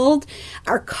held,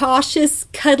 are cautious,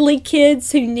 cuddly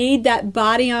kids who need that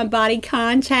body-on-body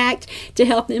contact to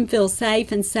help them feel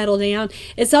safe and settle down.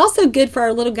 It's also good for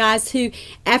our little guys who,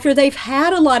 after they've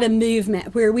had a lot of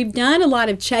movement, where we've done a lot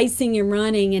of chasing and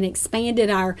running and expanded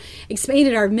our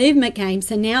movement games,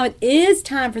 and now it is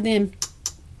time for them,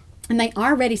 and they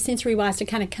are ready sensory-wise to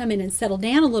kind of come in and settle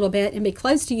down a little bit and be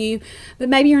close to you, but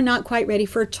maybe you're not quite ready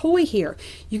for a toy here.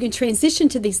 You can transition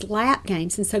to these lap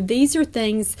games. And so these are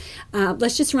things,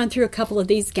 let's just run through a couple of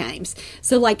these games.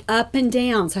 So like up and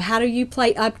down. So how do you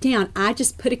play up, down? I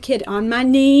just put a kid on my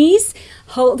knees,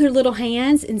 hold their little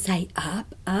hands and say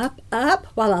up, up, up,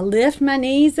 while I lift my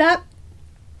knees up.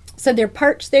 So they're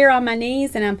perched there on my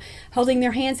knees and I'm holding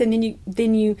their hands, and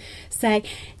then you say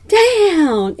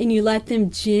down, and you let them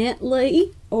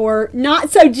gently, or not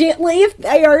so gently if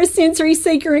they are a sensory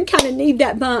seeker and kind of need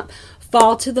that bump,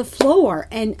 fall to the floor.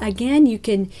 And again, you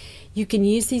can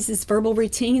use these as verbal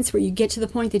routines where you get to the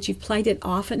point that you've played it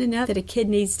often enough that a kid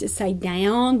needs to say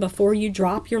down before you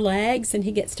drop your legs and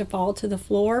he gets to fall to the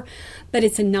floor. But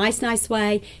it's a nice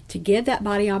way to give that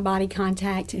body-on-body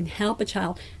contact and help a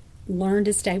child learn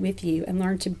to stay with you and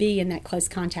learn to be in that close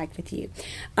contact with you.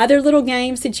 Other little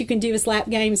games that you can do as lap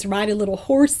games, ride a little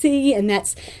horsey, and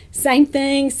that's same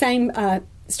thing, same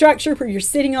structure where you're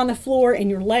sitting on the floor and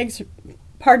your legs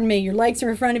are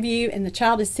in front of you and the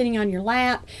child is sitting on your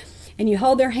lap, and you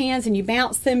hold their hands and you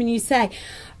bounce them and you say,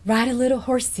 ride a little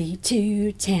horsey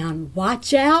to town,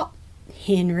 watch out,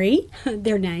 Henry,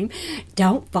 their name,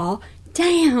 don't fall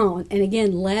down. And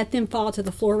again, let them fall to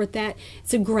the floor with that.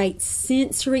 It's a great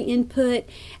sensory input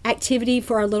activity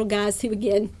for our little guys who,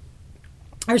 again,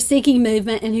 are seeking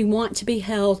movement and who want to be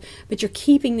held, but you're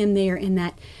keeping them there in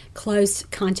that close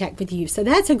contact with you. So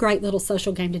that's a great little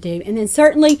social game to do. And then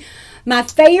certainly my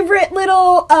favorite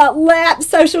little lap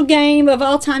social game of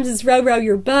all times is Row Row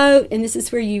Your Boat. And this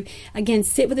is where you, again,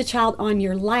 sit with a child on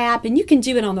your lap, and you can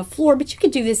do it on the floor, but you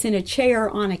could do this in a chair or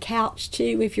on a couch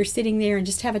too if you're sitting there, and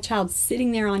just have a child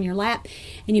sitting there on your lap,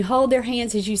 and you hold their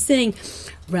hands as you sing,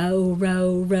 row,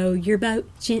 row, row your boat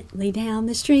gently down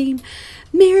the stream.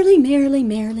 Merrily, merrily,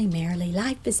 merrily, merrily,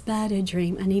 life is but a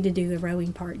dream. I need to do the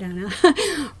rowing part, don't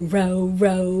I? Row,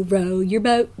 row, row your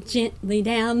boat gently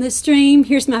down the stream.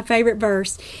 Here's my favorite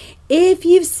verse. If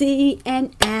you see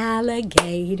an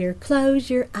alligator, close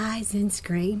your eyes and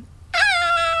scream.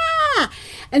 Ah!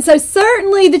 And so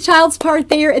certainly the child's part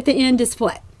there at the end is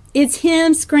what? It's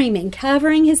him screaming,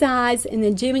 covering his eyes, and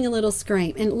then doing a little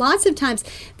scream. And lots of times,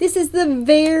 this is the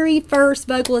very first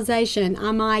vocalization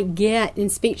I might get in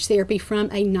speech therapy from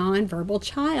a nonverbal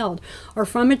child, or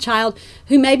from a child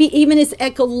who maybe even is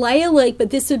echolalic, but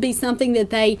this would be something that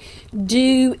they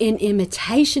do in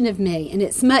imitation of me. And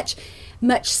it's much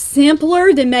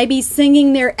simpler than maybe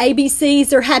singing their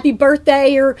ABCs or happy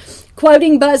birthday or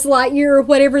quoting Buzz Lightyear or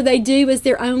whatever they do as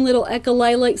their own little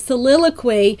echolalic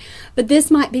soliloquy. But this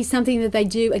might be something that they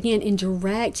do, again, in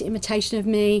direct imitation of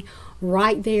me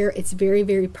right there. It's very,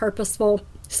 very purposeful.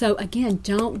 So again,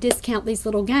 don't discount these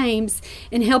little games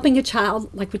in helping a child,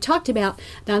 like we talked about,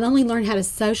 not only learn how to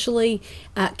socially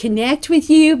connect with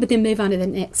you, but then move on to the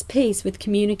next piece with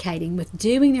communicating, with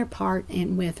doing their part,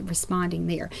 and with responding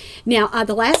there. Now,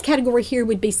 the last category here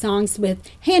would be songs with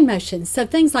hand motions. So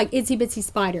things like Itsy Bitsy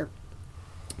Spider,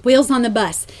 Wheels on the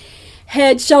Bus,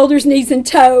 head, shoulders, knees, and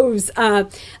toes. A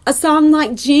song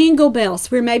like Jingle Bells,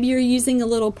 where maybe you're using a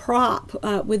little prop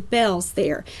with bells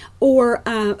there. Or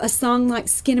a song like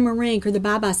Skinamarink or the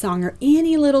Bye-Bye Song, or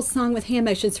any little song with hand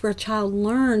motions where a child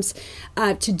learns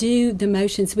to do the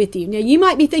motions with you. Now, you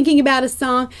might be thinking about a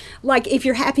song like If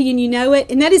You're Happy and You Know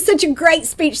It, and that is such a great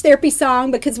speech therapy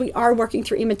song because we are working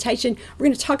through imitation. We're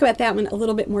going to talk about that one a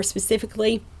little bit more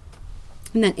specifically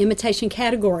in that imitation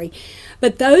category.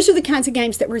 But those are the kinds of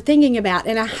games that we're thinking about,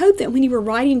 and I hope that when you were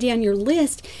writing down your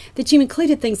list that you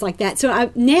included things like that.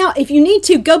 So now, if you need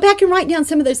to, go back and write down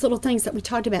some of those little things that we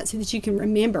talked about so that you can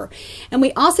remember. And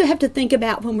we also have to think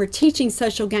about when we're teaching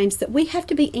social games that we have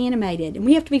to be animated and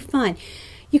we have to be fun.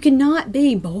 You cannot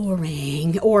be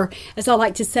boring or, as I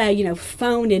like to say,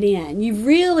 phone it in. You've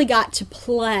really got to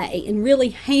play and really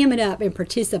ham it up and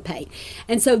participate.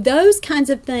 And so those kinds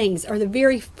of things are the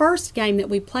very first game that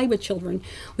we play with children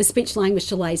with speech language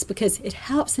delays because it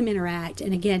helps them interact.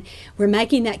 And again, we're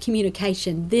making that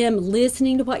communication, them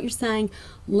listening to what you're saying,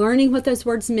 learning what those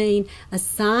words mean,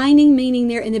 assigning meaning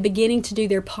there in the beginning to do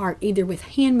their part, either with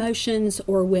hand motions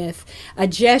or with a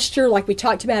gesture like we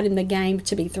talked about in the game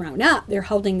to be thrown up. They're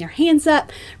holding their hands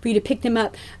up for you to pick them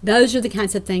up. Those are the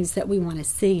kinds of things that we want to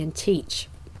see and teach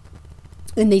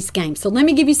in these games. So let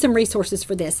me give you some resources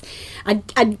for this. I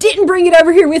didn't bring it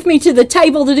over here with me to the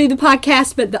table to do the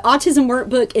podcast, but the Autism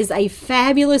Workbook is a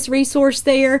fabulous resource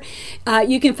there.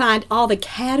 You can find all the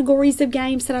categories of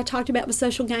games that I talked about with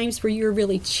social games where you're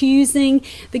really choosing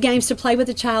the games to play with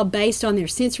a child based on their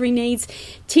sensory needs.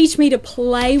 Teach Me to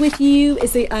Play With You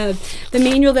is the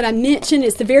manual that I mentioned.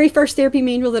 It's the very first therapy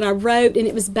manual that I wrote, and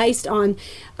it was based on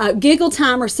Giggle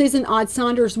Time or Susan Odd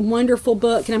Saunders' wonderful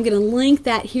book, and I'm going to link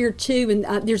that here too.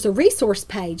 And there's a resource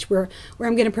page where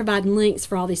I'm going to provide links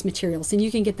for all these materials, and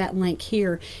you can get that link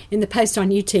here in the post on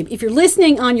YouTube. If you're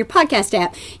listening on your podcast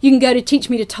app, you can go to Teach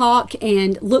Me to Talk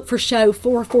and look for show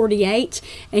 448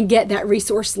 and get that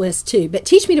resource list too. But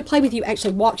Teach Me to Play With You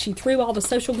actually walks you through all the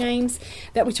social games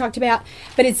that we talked about,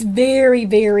 but it's very,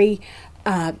 very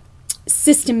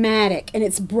systematic, and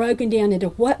it's broken down into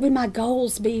what would my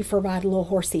goals be for Ride a Little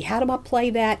Horsey? How do I play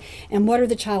that? And what are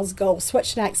the child's goals? What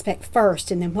should I expect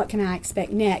first? And then what can I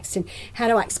expect next? And how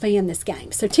do I expand this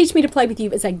game? So Teach Me to Play With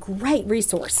You is a great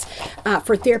resource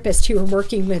for therapists who are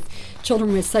working with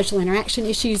children with social interaction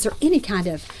issues or any kind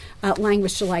of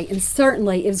language delay, and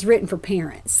certainly it was written for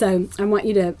parents. So I want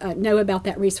you to know about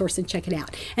that resource and check it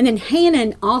out. And then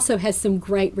Hannon also has some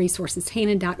great resources,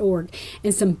 hannon.org,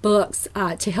 and some books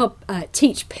to help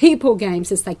teach people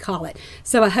games, as they call it.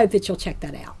 So I hope that you'll check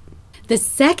that out. The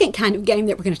second kind of game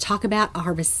that we're going to talk about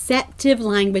are receptive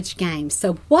language games.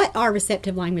 So what are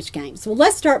receptive language games? Well,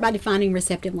 let's start by defining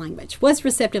receptive language. What's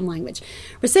receptive language?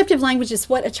 Receptive language is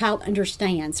what a child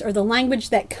understands, or the language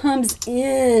that comes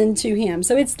into him.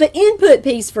 So it's the input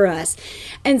piece for us.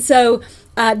 And so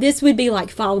this would be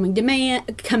like following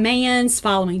commands,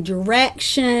 following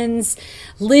directions,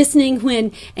 listening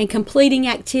when and completing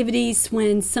activities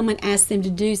when someone asks them to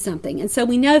do something. And so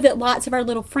we know that lots of our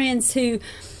little friends who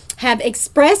have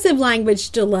expressive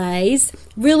language delays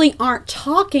really aren't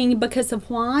talking because of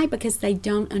why? Because they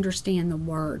don't understand the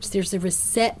words. There's a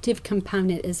receptive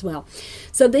component as well.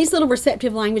 So these little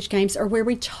receptive language games are where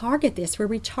we target this, where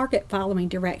we target following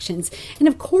directions. And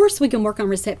of course we can work on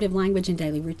receptive language in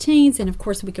daily routines, and of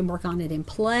course we can work on it in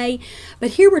play.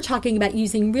 But here we're talking about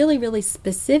using really, really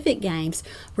specific games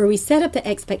where we set up the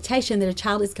expectation that a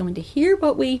child is going to hear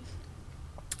what we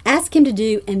ask him to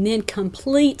do and then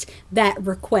complete that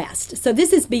request. So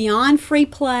this is beyond free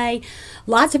play.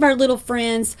 Lots of our little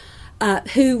friends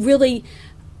who really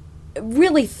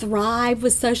thrive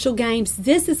with social games,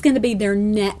 this is going to be their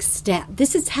next step.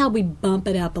 This is how we bump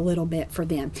it up a little bit for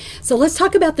them. So let's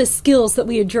talk about the skills that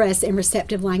we address in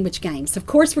receptive language games. Of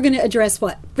course, we're going to address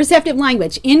what? Receptive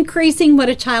language, increasing what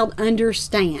a child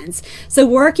understands. So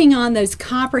working on those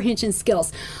comprehension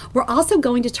skills. We're also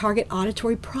going to target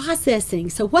auditory processing.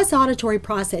 So what's auditory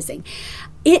processing?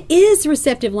 It is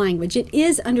receptive language. It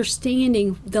is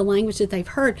understanding the language that they've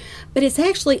heard, but it's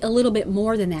actually a little bit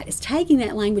more than that. It's taking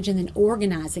that language and then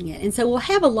organizing it. And so we'll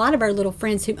have a lot of our little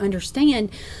friends who understand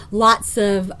lots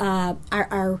of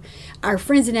our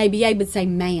friends in ABA would say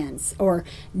mans or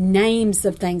names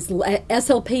of things.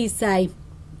 SLPs say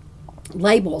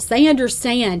labels. They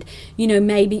understand,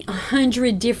 maybe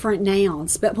 100 different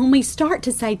nouns. But when we start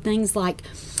to say things like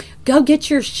go get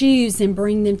your shoes and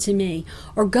bring them to me,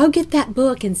 or go get that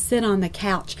book and sit on the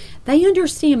couch. They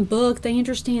understand book, they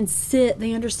understand sit,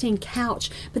 they understand couch,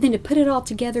 but then to put it all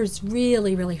together is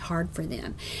really, really hard for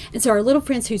them. And so our little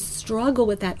friends who struggle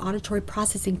with that auditory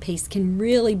processing piece can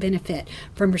really benefit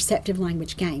from receptive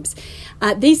language games.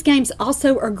 These games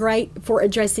also are great for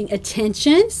addressing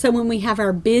attention. So when we have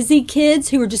our busy kids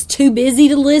who are just too busy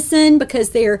to listen because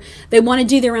they want to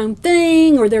do their own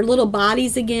thing, or their little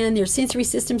bodies, again, their sensory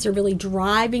systems are really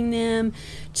driving them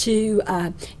to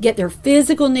get their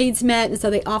physical needs met, and so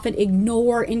they often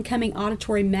ignore incoming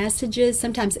auditory messages,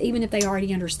 sometimes even if they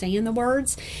already understand the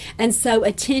words. And so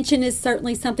attention is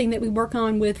certainly something that we work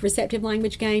on with receptive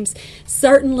language games.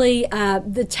 Certainly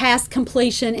the task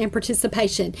completion and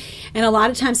participation. And a lot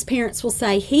of times parents will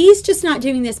say, he's just not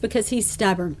doing this because he's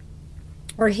stubborn,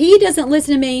 or he doesn't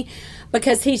listen to me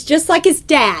because he's just like his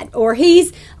dad, or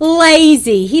he's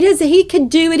lazy. He could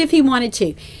do it if he wanted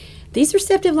to. These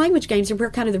receptive language games are where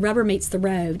kind of the rubber meets the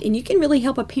road, and you can really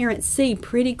help a parent see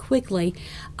pretty quickly,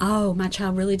 oh, my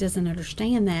child really doesn't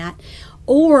understand that.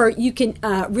 Or you can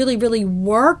really, really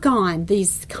work on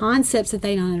these concepts that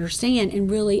they don't understand, and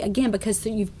really, again, because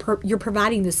you're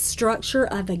providing the structure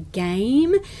of a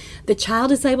game, the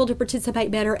child is able to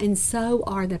participate better, and so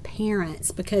are the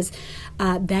parents, because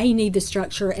they need the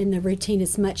structure and the routine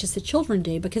as much as the children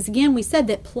do. Because, again, we said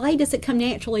that play doesn't come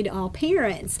naturally to all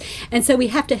parents, and so we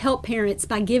have to help parents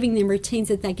by giving them routines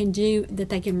that they can do, that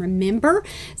they can remember,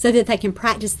 so that they can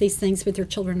practice these things with their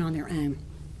children on their own.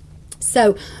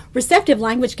 So receptive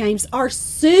language games are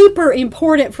super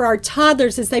important for our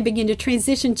toddlers as they begin to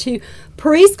transition to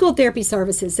preschool therapy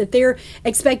services. If they're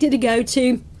expected to go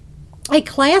to a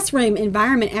classroom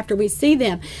environment after we see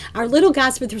them, our little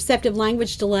guys with receptive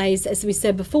language delays, as we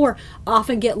said before,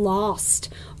 often get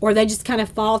lost, or they just kind of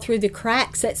fall through the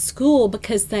cracks at school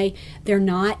because they're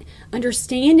not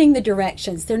understanding the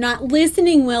directions. They're not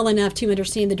listening well enough to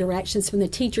understand the directions when the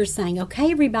teacher's saying,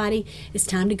 okay, everybody, it's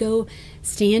time to go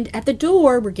stand at the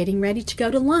door. We're getting ready to go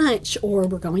to lunch, or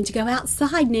we're going to go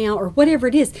outside now, or whatever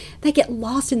it is. They get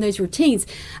lost in those routines.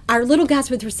 Our little guys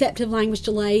with receptive language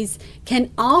delays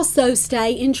can also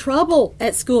stay in trouble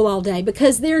at school all day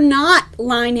because they're not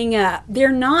lining up.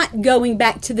 They're not going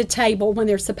back to the table when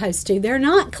they're supposed to. They're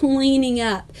not cleaning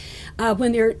up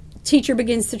when their teacher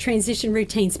begins to transition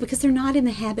routines, because they're not in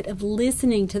the habit of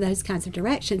listening to those kinds of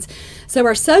directions. So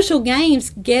our social games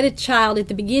get a child at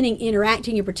the beginning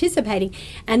interacting and participating,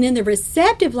 and then the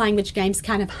receptive language games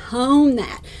kind of hone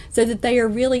that so that they are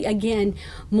really, again,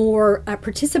 more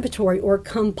participatory or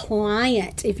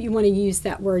compliant, if you want to use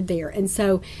that word there. And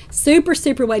so super,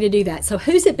 super way to do that. So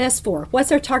who's it best for?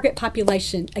 What's our target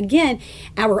population? Again,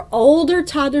 our older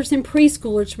toddlers and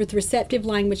preschoolers with receptive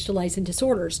language delays and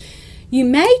disorders. You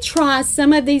may try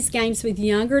some of these games with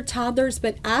younger toddlers,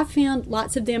 but I found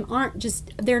lots of them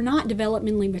they're not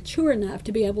developmentally mature enough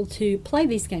to be able to play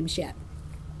these games yet.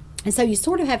 And so you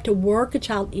sort of have to work a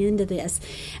child into this.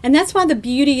 And that's why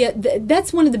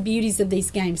that's one of the beauties of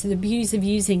these games, and the beauties of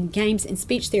using games in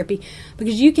speech therapy,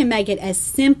 because you can make it as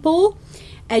simple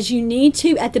as you need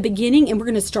to at the beginning, and we're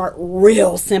going to start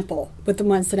real simple with the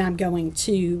ones that I'm going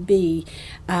to be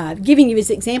giving you as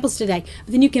examples today.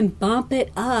 But then you can bump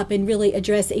it up and really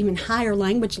address even higher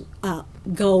language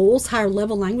goals, higher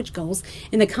level language goals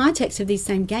in the context of these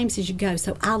same games as you go.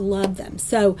 So I love them.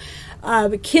 So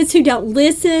kids who don't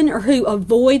listen or who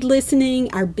avoid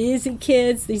listening, our busy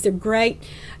kids, these are great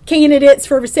candidates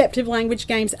for receptive language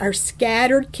games. Our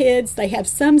scattered kids, they have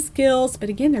some skills, but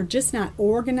again, they're just not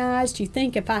organized. You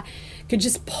think, if I could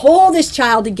just pull this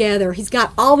child together, he's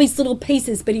got all these little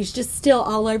pieces, but he's just still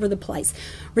all over the place.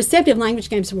 Receptive language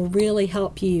games will really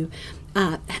help you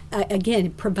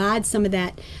again, provide some of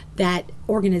that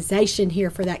organization here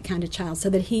for that kind of child, so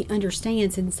that he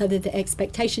understands, and so that the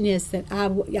expectation is that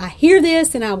I hear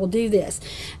this and I will do this.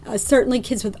 Certainly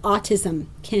kids with autism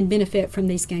can benefit from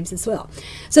these games as well.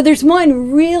 So there's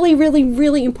one really, really,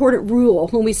 really important rule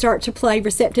when we start to play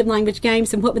receptive language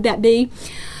games, and what would that be?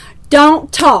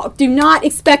 Don't talk. Do not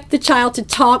expect the child to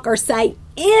talk or say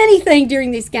anything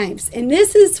during these games. And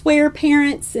this is where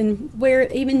parents, and where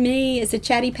even me as a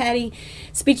chatty patty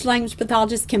speech language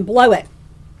pathologist, can blow it.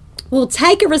 We'll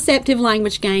take a receptive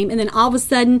language game, and then all of a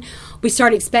sudden We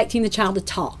start expecting the child to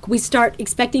talk. We start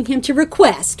expecting him to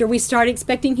request, or we start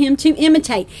expecting him to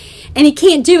imitate. And he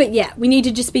can't do it yet. We need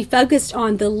to just be focused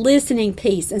on the listening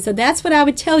piece. And so that's what I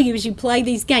would tell you as you play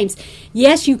these games.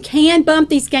 Yes, you can bump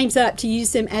these games up to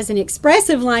use them as an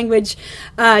expressive language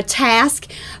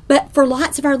task, but for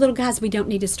lots of our little guys, we don't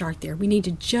need to start there. We need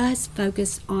to just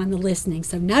focus on the listening.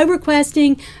 So no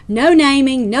requesting, no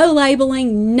naming, no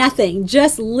labeling, nothing.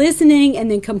 Just listening and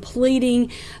then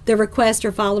completing the request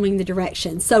or following the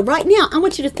directions. So right now, I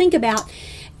want you to think about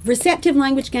receptive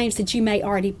language games that you may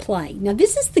already play. Now,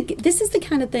 this is the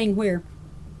kind of thing where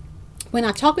when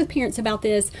I talk with parents about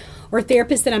this, or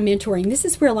therapists that I'm mentoring, this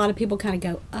is where a lot of people kind of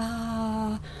go,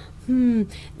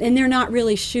 and they're not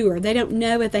really sure. They don't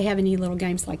know if they have any little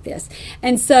games like this.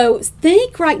 And so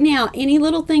think right now, any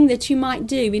little thing that you might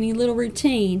do, any little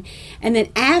routine, and then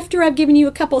after I've given you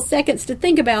a couple of seconds to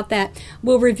think about that,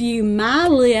 we'll review my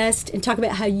list and talk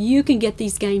about how you can get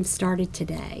these games started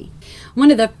today.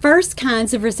 One of the first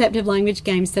kinds of receptive language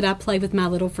games that I play with my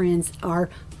little friends are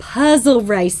puzzle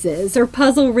races or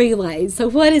puzzle relays. So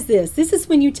what is this? This is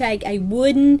when you take a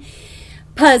wooden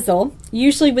puzzle,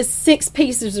 usually with 6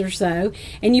 pieces or so,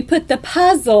 and you put the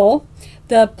puzzle,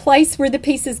 the place where the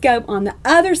pieces go, on the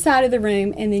other side of the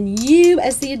room, and then you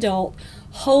as the adult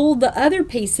hold the other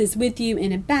pieces with you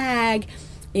in a bag,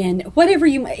 in whatever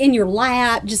in your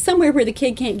lap, just somewhere where the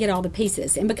kid can't get all the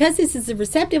pieces. And because this is a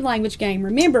receptive language game,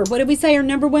 remember, what did we say our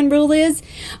number one rule is?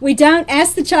 We don't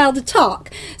ask the child to talk.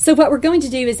 So what we're going to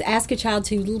do is ask a child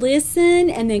to listen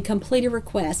and then complete a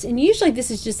request. And usually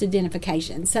this is just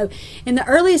identification. So in the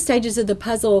earliest stages of the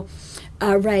puzzle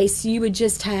race, you would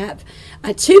just have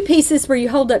 2 pieces where you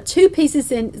hold up 2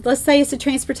 pieces, and let's say it's a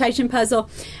transportation puzzle,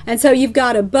 and so you've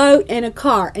got a boat and a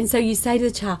car, and so you say to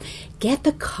the child, get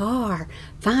the car,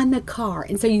 find the car.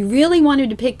 And so you really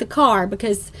wanted to pick the car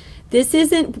because this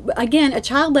isn't, again, a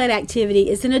child-led activity.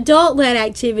 It's an adult-led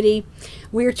activity.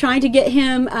 We're trying to get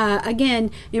him,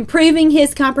 again, improving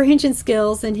his comprehension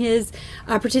skills and his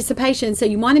participation. So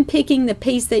you want him picking the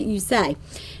piece that you say.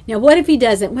 Now, what if he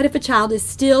doesn't? What if a child is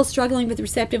still struggling with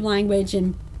receptive language,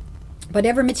 and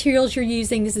whatever materials you're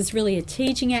using, this is really a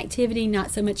teaching activity, not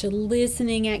so much a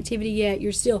listening activity yet.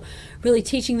 You're still really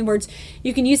teaching the words.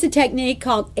 You can use a technique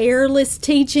called airless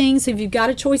teaching. So if you've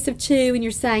got a choice of 2 and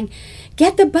you're saying,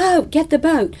 get the boat, get the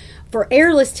boat. For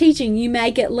airless teaching, you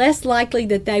make it less likely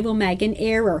that they will make an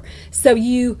error. So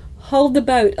you hold the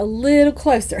boat a little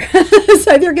closer.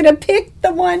 So they're going to pick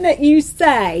the one that you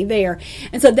say there.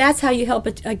 And so that's how you help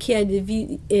a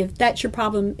kid. If that's your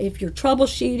problem, if you're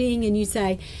troubleshooting and you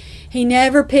say, he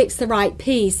never picks the right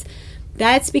piece,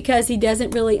 that's because he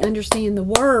doesn't really understand the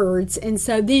words. And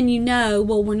so then you know,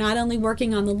 well, we're not only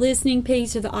working on the listening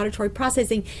piece or the auditory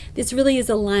processing, this really is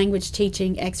a language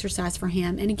teaching exercise for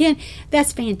him. And again,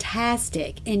 that's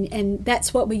fantastic. And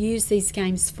that's what we use these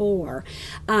games for.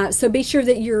 So be sure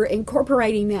that you're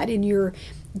incorporating that in your.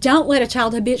 Don't let a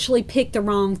child habitually pick the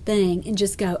wrong thing and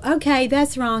just go, okay,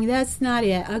 that's wrong, that's not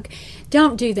it. Okay.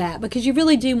 Don't do that, because you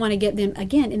really do want to get them,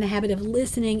 again, in the habit of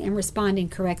listening and responding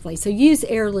correctly. So use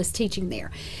airless teaching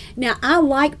there. Now, I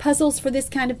like puzzles for this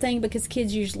kind of thing because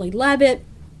kids usually love it.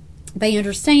 They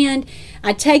understand.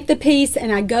 I take the piece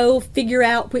and I go figure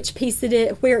out which piece it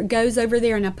is, where it goes over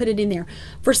there, and I put it in there.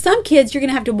 For some kids, you're going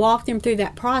to have to walk them through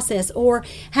that process, or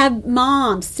have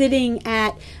mom sitting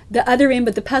at the other end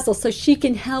of the puzzle so she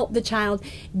can help the child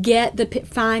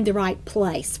find the right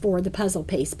place for the puzzle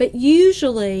piece. But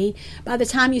usually, by the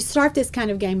time you start this kind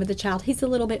of game with the child, he's a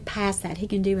little bit past that. He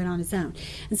can do it on his own.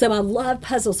 And so I love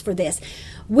puzzles for this.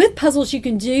 With puzzles, you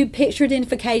can do picture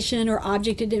identification or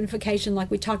object identification,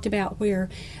 like we talked about, where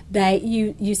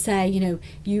you say,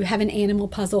 you have an animal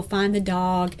puzzle, find the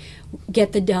dog,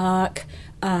 get the duck,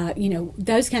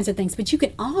 those kinds of things. But you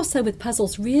can also, with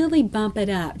puzzles, really bump it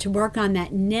up to work on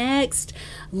that next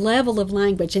level of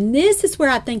language. And this is where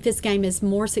I think this game is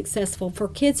more successful for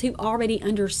kids who already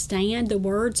understand the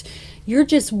words. You're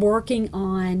just working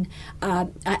on, I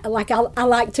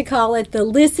like to call it the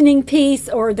listening piece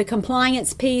or the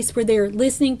compliance piece, where they're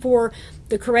listening for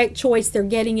the correct choice, they're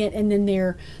getting it, and then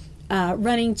they're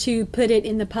running to put it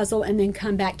in the puzzle and then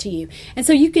come back to you. And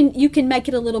so you can make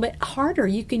it a little bit harder.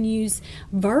 You can use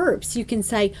verbs. You can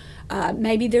say,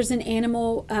 maybe there's an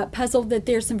animal puzzle that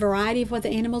there's some variety of what the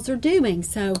animals are doing.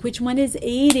 So which one is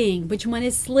eating? Which one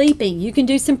is sleeping? You can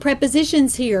do some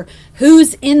prepositions here.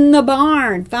 Who's in the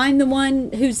barn? Find the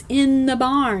one who's in the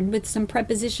barn with some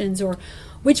prepositions, or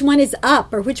which one is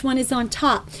up or which one is on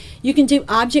top. You can do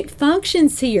object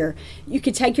functions here. You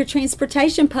could take your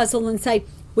transportation puzzle and say,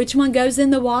 Which one goes in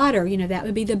the water? That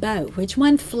would be the boat. Which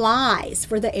one flies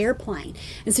for the airplane?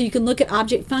 And so you can look at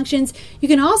object functions. You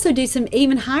can also do some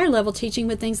even higher level teaching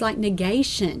with things like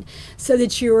negation, so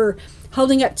that you're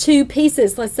holding up two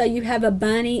pieces. Let's say you have a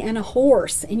bunny and a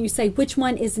horse, and you say which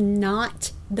one is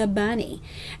not the bunny.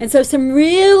 And so some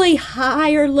really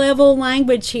higher level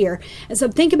language here. And so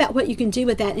think about what you can do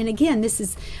with that. And again, this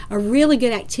is a really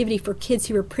good activity for kids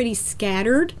who are pretty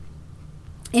scattered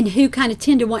and who kind of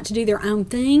tend to want to do their own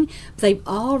thing. They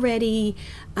already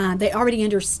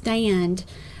understand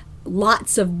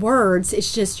lots of words.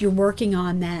 It's just you're working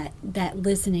on that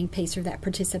listening piece or that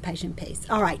participation piece.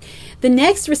 All right. The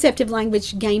next receptive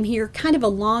language game here, kind of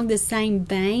along the same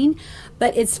vein,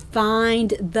 but it's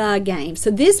find the game.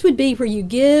 So this would be where you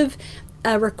give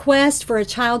a request for a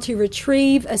child to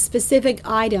retrieve a specific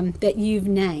item that you've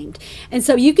named. And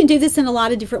so you can do this in a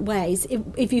lot of different ways.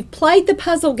 If you've played the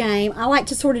puzzle game, I like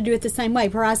to sort of do it the same way,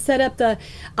 where I set up the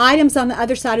items on the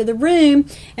other side of the room,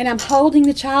 and I'm holding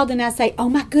the child, and I say, oh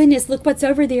my goodness, look what's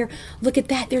over there. Look at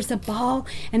that. There's a ball,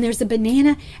 and there's a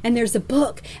banana, and there's a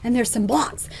book, and there's some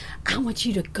blocks. I want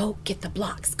you to go get the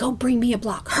blocks. Go bring me a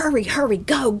block. Hurry, hurry,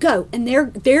 go, go. And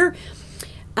they're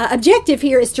objective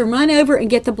here is to run over and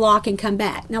get the block and come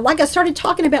back. Now, like I started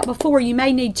talking about before, you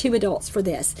may need two adults for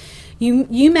this. You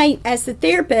may, as the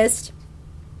therapist,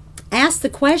 ask the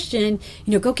question,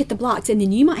 go get the blocks, and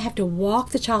then you might have to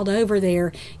walk the child over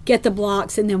there, get the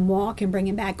blocks, and then walk and bring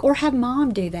him back, or have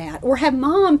mom do that, or have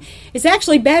mom. It's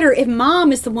actually better if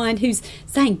mom is the one who's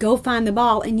saying, go find the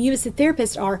ball, and you as the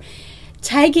therapist are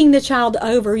taking the child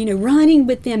over, running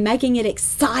with them, making it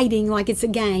exciting like it's a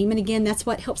game. And again, that's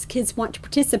what helps kids want to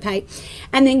participate.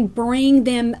 And then bring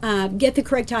them, get the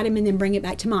correct item, and then bring it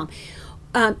back to mom.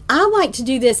 I like to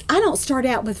do this. I don't start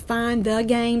out with find the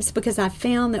games, because I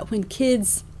found that when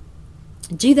kids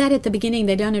do that at the beginning,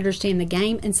 they don't understand the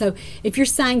game. And so if you're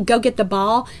saying go get the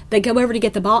ball, they go over to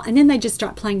get the ball, and then they just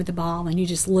start playing with the ball, and you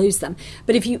just lose them.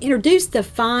 But if you introduce the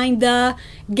find the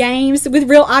games with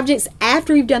real objects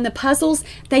after you've done the puzzles,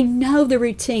 they know the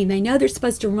routine. They know they're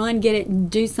supposed to run, get it,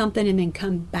 and do something, and then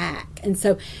come back. And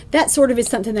so that sort of is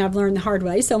something that I've learned the hard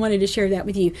way, so I wanted to share that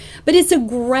with you. But it's a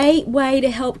great way to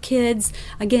help kids,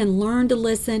 again, learn to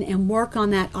listen and work on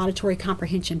that auditory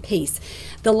comprehension piece.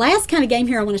 The last kind of game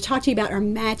here I want to talk to you about are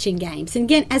matching games. And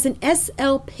again, as an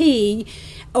SLP,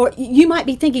 or you might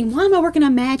be thinking, why am I working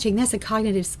on matching? That's a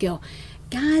cognitive skill.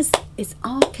 Guys, it's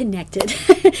all connected.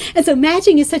 And so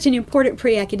matching is such an important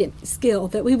pre-academic skill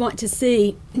that we want to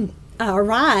see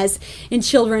arise in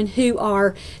children who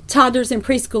are toddlers and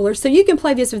preschoolers. So you can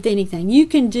play this with anything. You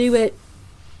can do it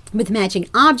with matching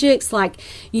objects, like,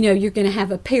 you're going to have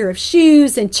a pair of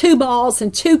shoes and two balls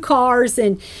and two cars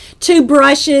and two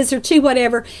brushes or two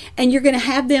whatever, and you're going to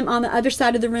have them on the other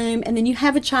side of the room. And then you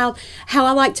have a child. How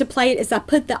I like to play it is I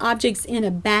put the objects in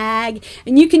a bag,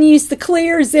 and you can use the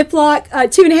clear Ziploc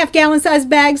 2.5 gallon size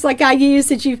bags like I use,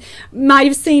 that you might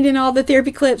have seen in all the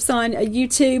therapy clips on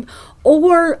YouTube.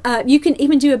 Or you can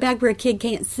even do a bag where a kid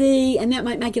can't see, and that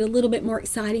might make it a little bit more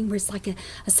exciting, where it's like a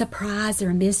surprise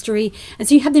or a mystery. And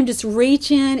so you have them just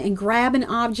reach in and grab an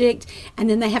object, and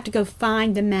then they have to go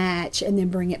find the match and then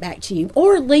bring it back to you.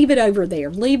 Or leave it over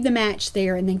there. Leave the match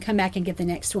there and then come back and get the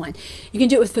next one. You can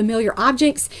do it with familiar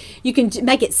objects. You can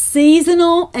make it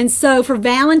seasonal. And so for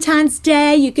Valentine's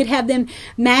Day, you could have them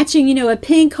matching, a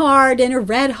pink heart and a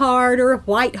red heart or a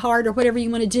white heart or whatever you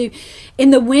want to do.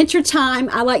 In the wintertime,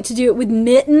 I like to do it with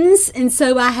mittens, and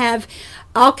so I have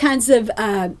all kinds of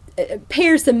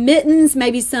pairs of mittens,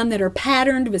 maybe some that are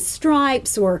patterned with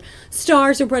stripes or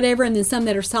stars or whatever, and then some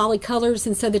that are solid colors.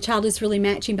 And so the child is really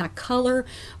matching by color,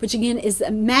 which again is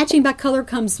matching by color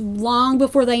comes long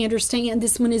before they understand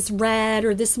this one is red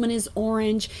or this one is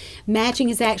orange. Matching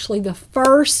is actually the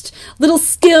first little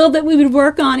skill that we would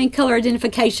work on in color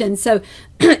identification. So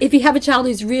if you have a child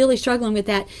who's really struggling with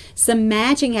that, some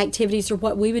matching activities are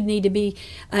what we would need to be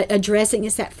addressing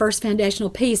as that first foundational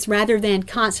piece, rather than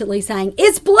constantly saying,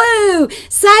 it's blue,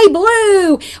 say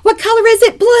blue, what color is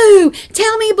it? Blue,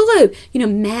 tell me blue.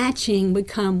 Matching would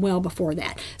come well before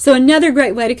that. So another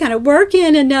great way to kind of work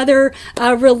in another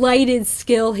related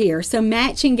skill here. So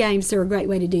matching games are a great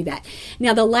way to do that.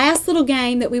 Now, the last little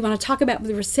game that we want to talk about with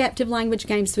the receptive language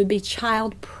games would be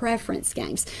child preference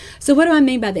games. So what do I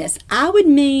mean by this? I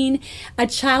would mean a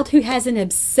child who has an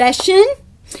obsession,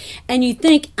 and you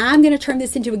think, I'm going to turn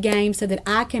this into a game so that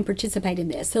I can participate in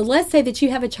this. So let's say that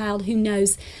you have a child who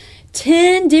knows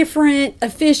 10 different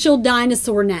official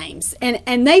dinosaur names.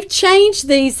 And they've changed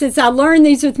these since I learned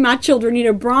these with my children.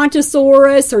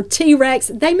 Brontosaurus or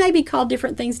T-Rex. They may be called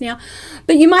different things now.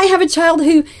 But you might have a child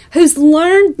who's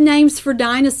learned names for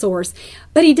dinosaurs,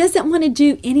 but he doesn't want to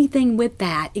do anything with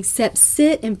that except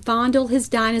sit and fondle his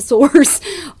dinosaurs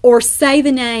or say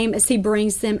the name as he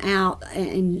brings them out.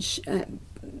 And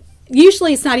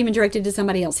usually it's not even directed to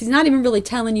somebody else. He's not even really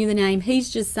telling you the name. He's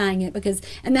just saying it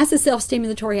and that's a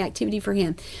self-stimulatory activity for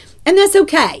him. And that's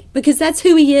okay, because that's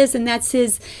who he is and that's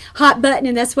his hot button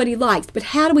and that's what he likes. But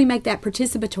how do we make that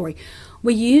participatory?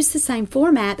 We use the same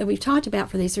format that we've talked about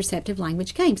for these receptive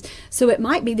language games. So it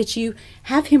might be that you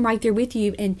have him right there with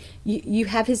you and you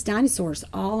have his dinosaurs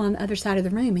all on the other side of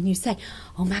the room and you say,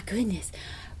 oh my goodness,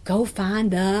 go find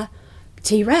the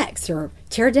T-Rex or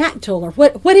pterodactyl or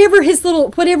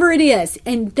whatever it is.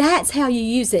 And that's how you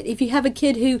use it. If you have a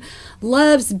kid who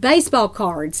loves baseball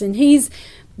cards and he's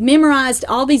memorized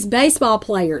all these baseball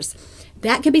players,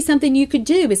 that could be something you could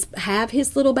do, is have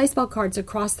his little baseball cards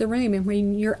across the room. And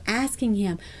when you're asking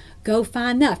him, go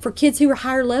find that. For kids who are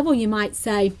higher level, you might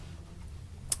say,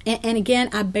 and again,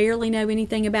 I barely know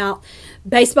anything about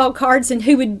baseball cards and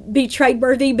who would be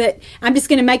trade-worthy, but I'm just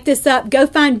going to make this up. Go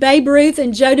find Babe Ruth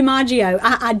and Joe DiMaggio.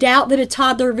 I doubt that a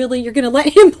toddler really, you're going to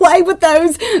let him play with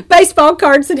those baseball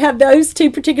cards and have those two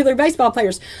particular baseball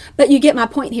players. But you get my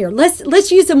point here.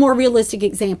 Let's use a more realistic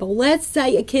example. Let's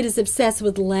say a kid is obsessed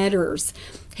with letters.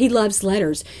 He loves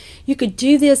letters. You could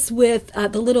do this with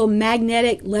the little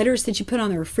magnetic letters that you put on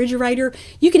the refrigerator.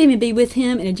 You could even be with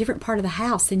him in a different part of the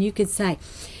house, and you could say,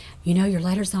 your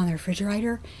letters on the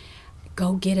refrigerator?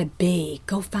 Go get a B.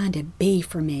 Go find a B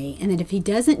for me. And then if he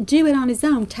doesn't do it on his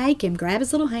own, take him, grab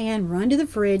his little hand, run to the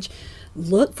fridge,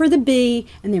 look for the B,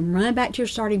 and then run back to your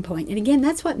starting point. And again,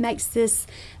 that's what makes this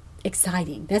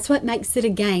exciting. That's what makes it a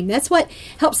game. That's what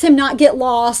helps him not get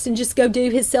lost and just go do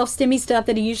his self-stimmy stuff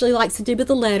that he usually likes to do with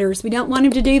the letters. We don't want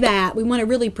him to do that. We want to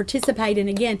really participate and,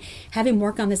 again, have him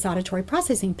work on this auditory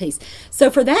processing piece. So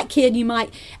for that kid, you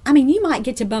might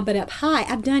get to bump it up high.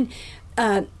 I've done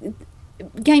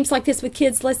games like this with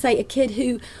kids. Let's say a kid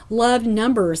who loved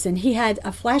numbers and he had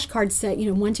a flashcard set,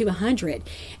 1 to 100,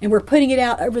 and we're putting it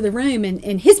out over the room,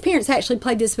 and his parents actually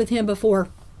played this with him before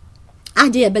I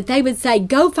did, but they would say,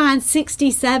 go find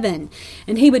 67.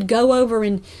 And he would go over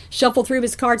and shuffle through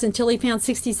his cards until he found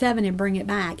 67 and bring it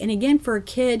back. And again, for a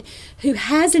kid who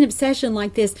has an obsession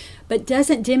like this, but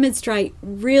doesn't demonstrate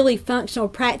really functional,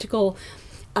 practical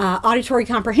auditory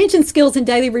comprehension skills in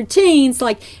daily routines,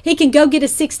 like he can go get a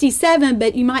 67,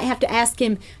 but you might have to ask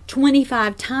him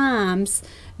 25 times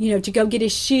to go get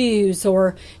his shoes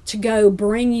or to go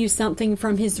bring you something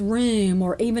from his room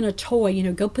or even a toy,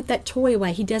 go put that toy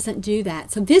away. He doesn't do that.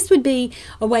 So this would be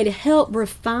a way to help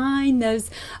refine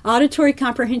those auditory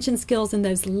comprehension skills and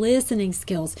those listening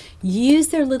skills. Use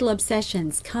their little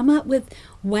obsessions. Come up with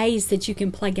ways that you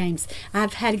can play games.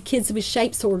 I've had kids with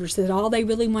shape sorters that all they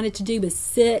really wanted to do was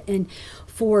sit and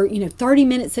for 30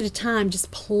 minutes at a time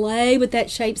just play with that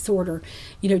shape sorter,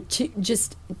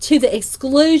 to the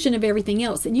exclusion of everything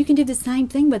else. And you can do the same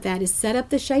thing with that, is set up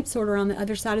the shape sorter on the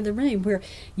other side of the room where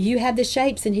you have the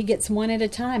shapes and he gets one at a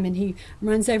time and he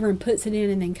runs over and puts it in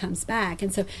and then comes back.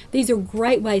 And so these are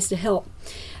great ways to help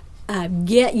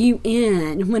get you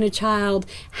in when a child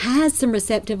has some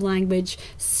receptive language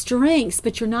strengths,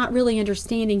 but you're not really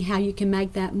understanding how you can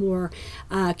make that more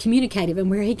communicative and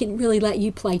where he can really let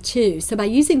you play too. So by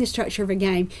using the structure of a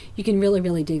game, you can really,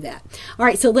 really do that. All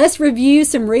right, so let's review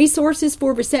some resources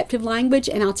for receptive language,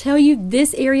 and I'll tell you,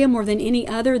 this area more than any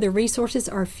other, the resources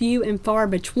are few and far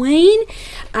between.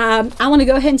 I want to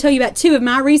go ahead and tell you about two of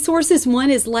my resources. One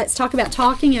is Let's Talk About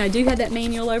Talking, and I do have that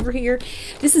manual over here.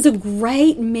 This is a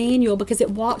great manual because it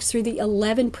walks through the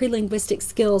 11 pre-linguistic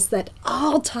skills that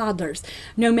all toddlers,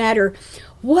 no matter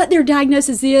what their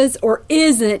diagnosis is or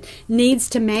isn't, needs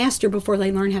to master before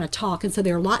they learn how to talk. And so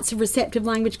there are lots of receptive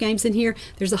language games in here.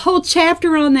 There's a whole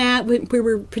chapter on that where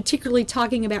we're particularly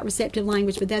talking about receptive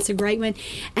language, but that's a great one.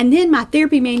 And then my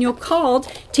therapy manual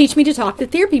called Teach Me to Talk, the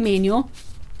Therapy Manual,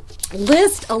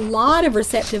 list a lot of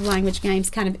receptive language games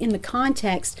kind of in the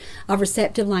context of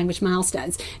receptive language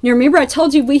milestones. Now remember, I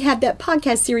told you we have that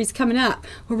podcast series coming up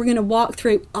where we're going to walk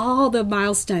through all the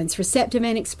milestones, receptive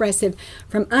and expressive,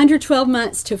 from under 12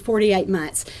 months to 48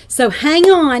 months. So hang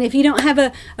on. If you don't have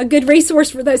a good resource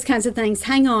for those kinds of things,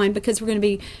 hang on, because we're going to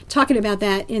be talking about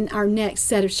that in our next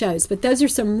set of shows. But those are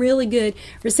some really good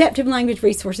receptive language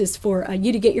resources for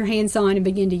you to get your hands on and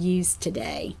begin to use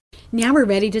today. Now we're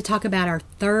ready to talk about our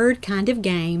third kind of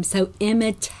game, so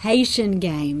imitation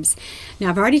games. Now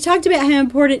I've already talked about how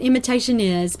important imitation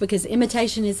is because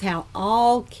imitation is how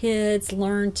all kids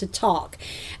learn to talk.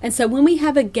 And so when we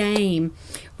have a game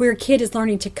where a kid is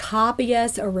learning to copy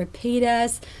us or repeat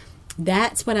us,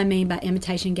 that's what I mean by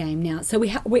imitation game now. So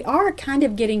we are kind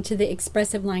of getting to the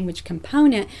expressive language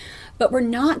component, but we're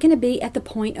not going to be at the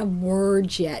point of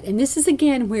words yet. And this is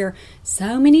again where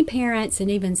so many parents and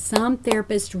even some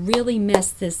therapists really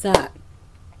mess this up.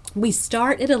 We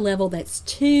start at a level that's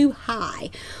too high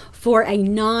for a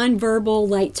nonverbal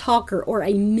late talker or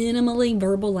a minimally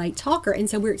verbal late talker. And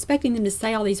so we're expecting them to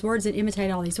say all these words and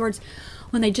imitate all these words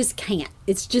when they just can't.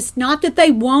 It's just not that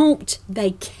they won't,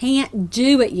 they can't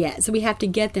do it yet. So we have to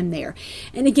get them there.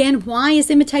 And again, why is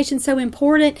imitation so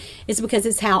important? It's because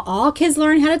it's how all kids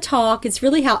learn how to talk. It's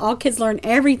really how all kids learn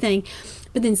everything.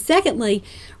 But then secondly,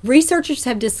 researchers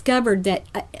have discovered that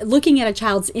looking at a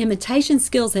child's imitation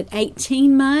skills at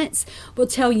 18 months will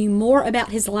tell you more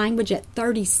about his language at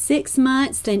 36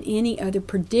 months than any other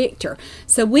predictor.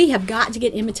 So we have got to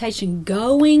get imitation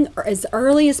going as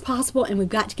early as possible, and we've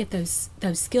got to get those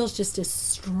skills just as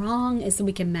strong as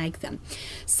we can make them.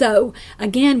 So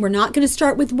again, we're not going to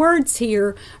start with words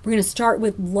here. We're going to start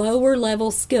with lower level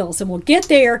skills, and we'll get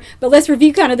there, but let's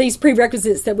review kind of these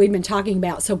prerequisites that we've been talking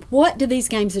about. So what do these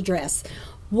games address?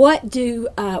 What do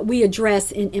we address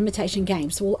in imitation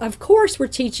games? Well, of course, we're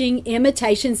teaching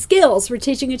imitation skills. We're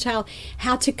teaching a child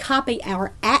how to copy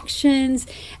our actions,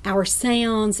 our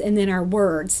sounds, and then our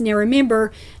words. Now,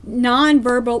 remember,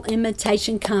 nonverbal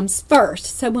imitation comes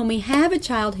first. So when we have a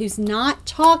child who's not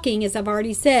talking, as I've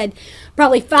already said,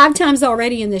 probably 5 times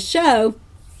already in the show,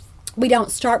 we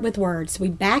don't start with words. We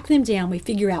back them down. We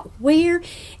figure out where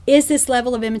is this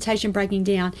level of imitation breaking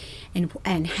down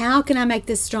and how can I make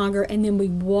this stronger? And then we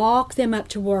walk them up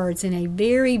to words in a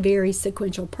very, very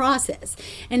sequential process.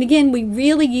 And again, we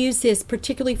really use this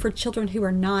particularly for children who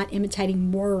are not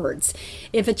imitating words.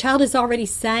 If a child is already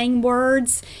saying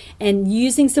words and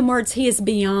using some words, he is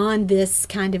beyond this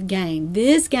kind of game.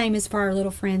 This game is for our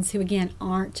little friends who, again,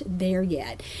 aren't there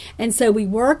yet. And so we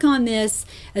work on this,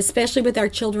 especially with our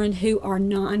children who are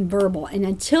nonverbal. And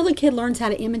until the kid learns how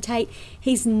to imitate,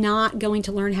 he's not going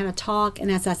to learn how to talk. And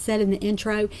as I said in the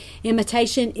intro,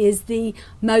 imitation is the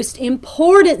most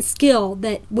important skill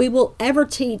that we will ever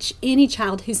teach any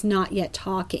child who's not yet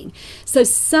talking. So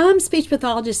some speech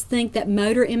pathologists think that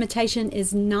motor imitation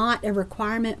is not a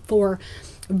requirement for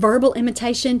verbal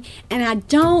imitation, and I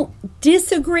don't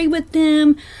disagree with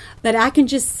them, but I can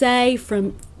just say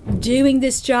from doing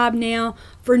this job now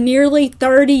for nearly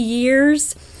 30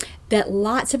 years that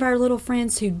lots of our little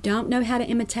friends who don't know how to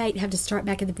imitate have to start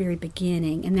back at the very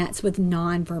beginning, and that's with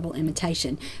nonverbal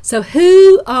imitation. So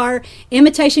who are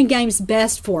imitation games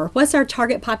best for? What's our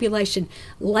target population?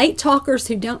 Late talkers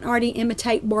who don't already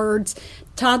imitate words,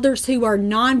 toddlers who are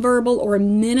nonverbal or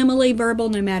minimally verbal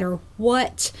no matter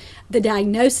what the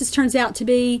diagnosis turns out to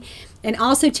be. And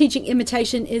also teaching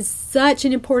imitation is such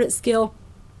an important skill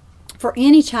for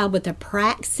any child with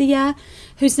apraxia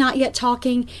who's not yet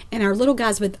talking, and our little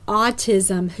guys with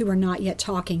autism who are not yet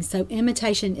talking. So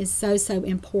imitation is so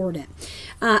important.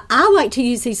 I like to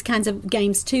use these kinds of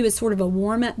games too as sort of a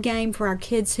warm-up game for our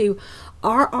kids who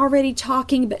are already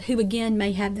talking, but who again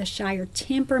may have the shyer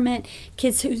temperament,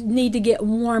 kids who need to get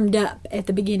warmed up at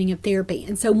the beginning of therapy.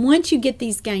 And so once you get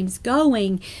these games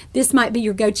going, this might be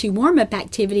your go-to warm-up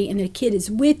activity, and the kid is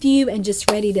with you and just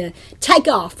ready to take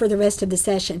off for the rest of the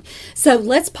session. So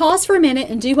let's pause for a minute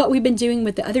and do what we've been doing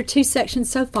with the other 2 sections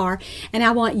so far, and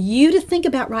I want you to think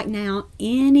about right now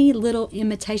any little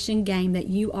imitation game that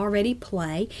you already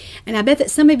play. And I bet that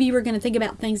some of you are going to think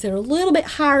about things that are a little bit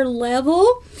higher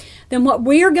level than what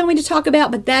we're going to talk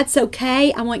about, but that's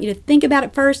okay. I want you to think about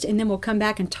it first, and then we'll come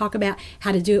back and talk about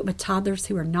how to do it with toddlers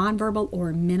who are nonverbal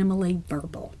or minimally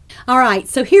verbal. All right,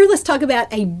 so here let's talk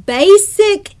about a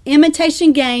basic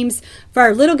imitation games for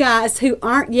our little guys who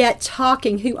aren't yet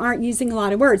talking, who aren't using a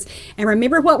lot of words. And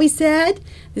remember what we said?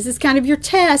 This is kind of your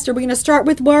test. Are we going to start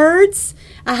with words?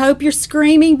 I hope you're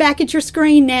screaming back at your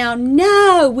screen now.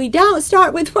 No, we don't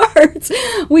start with words.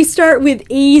 We start with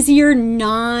easier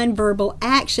nonverbal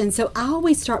action. So I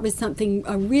always start with something,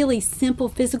 a really simple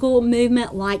physical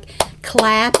movement like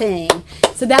clapping.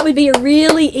 So that would be a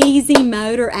really easy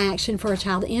motor action for a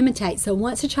child to imitate. So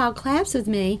once a child claps with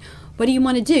me, what do you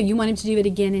want to do? You want him to do it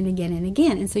again and again and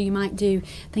again. And so you might do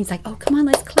things like, oh, come on,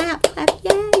 let's clap,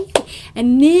 yay.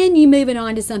 And then you move it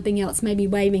on to something else, maybe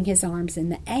waving his arms in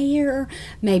the air,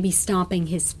 maybe stomping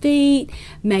his feet,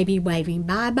 maybe waving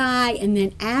bye-bye. And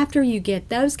then after you get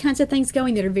those kinds of things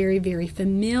going that are very, very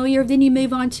familiar, then you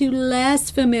move on to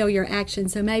less familiar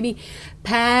actions. So maybe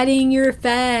patting your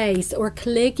face or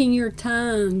clicking your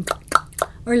tongue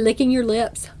or licking your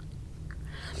lips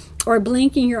or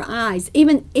blinking your eyes.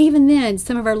 Even then,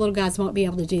 some of our little guys won't be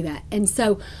able to do that. And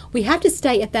so we have to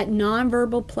stay at that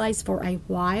nonverbal place for a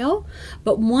while.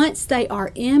 But once they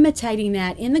are imitating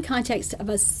that in the context of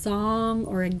a song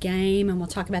or a game, and we'll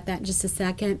talk about that in just a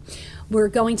second, we're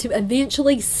going to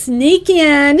eventually sneak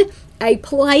in a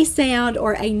play sound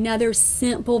or another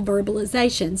simple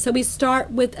verbalization. So we start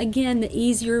with, again, the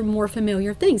easier, more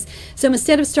familiar things. So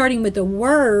instead of starting with a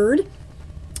word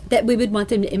that we would want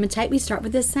them to imitate, we start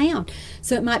with this sound.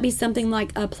 So it might be something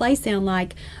like a play sound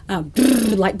like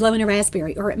blowing a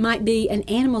raspberry, or it might be an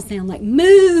animal sound like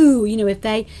moo, if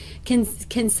they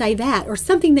can say that, or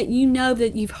something that you know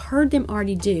that you've heard them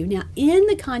already do. Now, in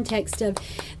the context of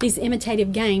these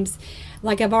imitative games,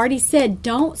 like I've already said,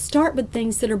 don't start with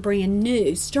things that are brand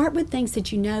new. Start with things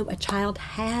that you know a child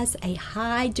has a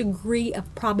high degree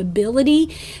of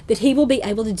probability that he will be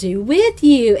able to do with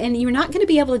you. And you're not going to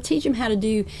be able to teach him how to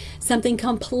do something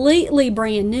completely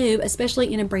brand new,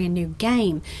 especially in a brand new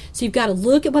game. So you've got to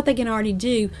look at what they can already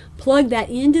do, plug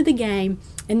that into the game,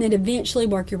 and then eventually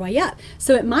work your way up.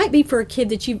 So it might be for a kid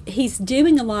that he's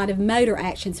doing a lot of motor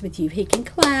actions with you. He can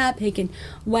clap, he can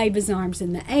wave his arms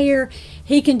in the air,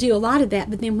 he can do a lot of that.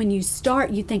 But then when you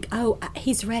start, you think, oh,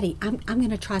 he's ready. I'm going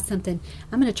to try something.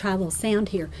 I'm going to try a little sound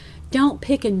here. Don't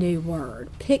pick a new word.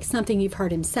 Pick something you've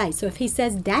heard him say. So if he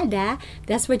says dada,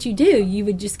 that's what you do. You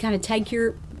would just kind of take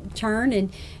your turn,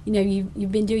 and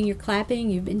you've been doing your clapping,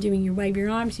 you've been doing your wave your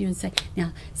arms, you would say,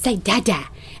 now say dada.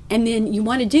 And then you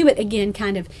want to do it again,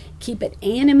 kind of keep it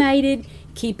animated,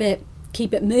 keep it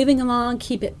moving along,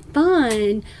 keep it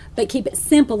fun, but keep it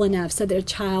simple enough so that a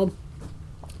child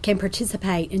can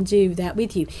participate and do that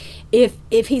with you.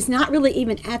 If he's not really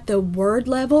even at the word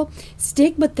level,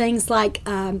 stick with things like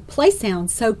play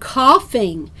sounds. So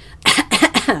coughing,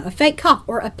 a fake cough,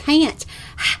 or a pant,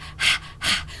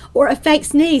 or a fake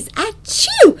sneeze,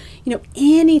 achoo,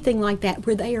 anything like that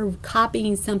where they are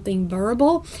copying something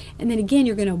verbal. And then again,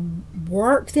 you're going to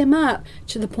work them up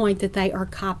to the point that they are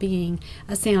copying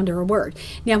a sound or a word.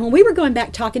 Now, when we were going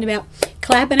back talking about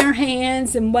clapping our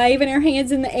hands and waving our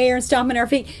hands in the air and stomping our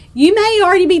feet, you may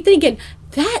already be thinking,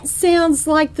 that sounds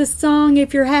like the song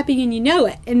If You're Happy and You Know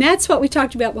It. And that's what we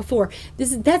talked about before.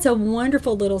 That's a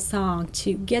wonderful little song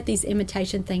to get these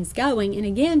imitation things going. And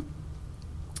again,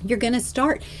 you're going to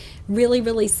start really,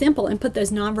 really simple and put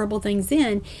those nonverbal things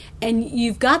in. And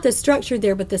you've got the structure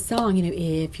there with the song,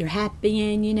 if you're happy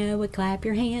and you know it, clap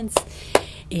your hands.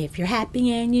 If you're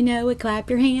happy and you know it, clap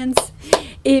your hands.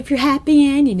 If you're happy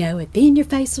and you know it, then your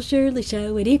face will surely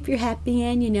show it. If you're happy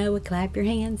and you know it, clap your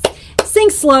hands.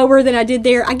 Sing slower than I did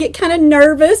there. I get kind of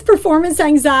nervous, performance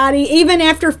anxiety, even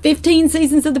after 15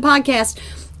 seasons of the podcast.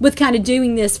 With kind of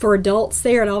doing this for adults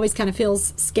there, it always kind of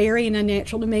feels scary and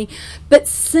unnatural to me. But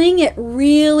sing it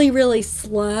really, really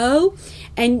slow,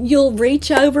 and you'll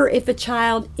reach over if a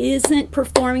child isn't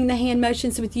performing the hand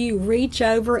motions with you. Reach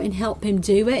over and help him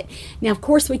do it. Now, of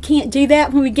course, we can't do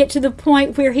that when we get to the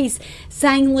point where he's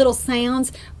saying little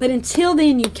sounds, but until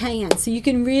then you can. So you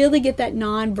can really get that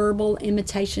nonverbal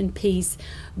imitation piece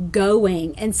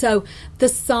going. And so the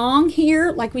song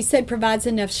here, like we said, provides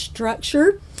enough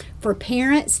structure for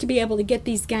parents to be able to get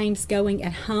these games going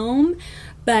at home.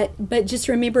 But just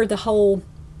remember, the whole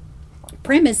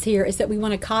premise here is that we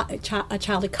want a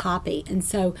child to copy. And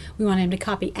so we want him to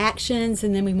copy actions,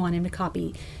 and then we want him to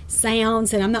copy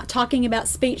sounds. And I'm not talking about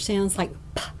speech sounds like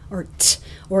p or t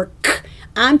or k.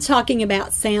 I'm talking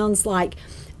about sounds like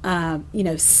well,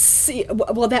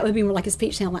 that would be more like a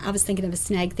speech sound. Like I was thinking of a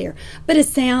snake there, but a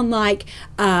sound like,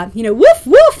 woof,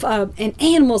 woof, an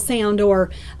animal sound,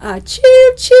 or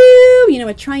choo, choo,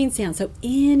 a train sound. So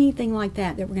anything like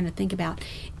that we're going to think about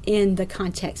in the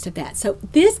context of that. So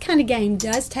this kind of game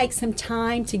does take some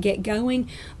time to get going,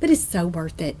 but it's so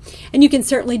worth it. And you can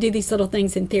certainly do these little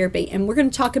things in therapy. And we're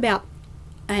going to talk about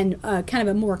and kind of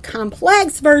a more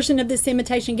complex version of this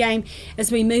imitation game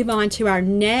as we move on to our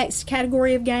next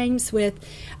category of games with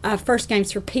first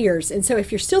games for peers. And so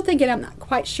if you're still thinking, I'm not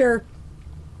quite sure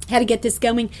how to get this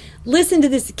going, listen to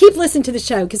this, keep listening to the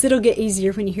show, because it'll get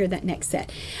easier when you hear that next set.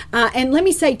 And let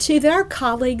me say too that our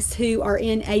colleagues who are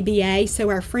in ABA, so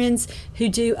our friends who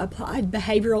do applied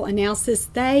behavioral analysis,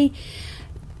 they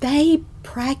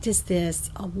practice this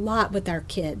a lot with our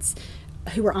kids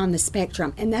who are on the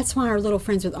spectrum. And that's why our little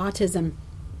friends with autism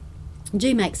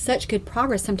do make such good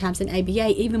progress sometimes in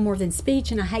ABA, even more than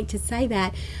speech, and I hate to say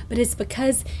that, but it's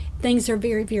because things are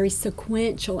very, very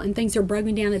sequential and things are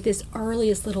broken down at this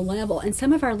earliest little level. And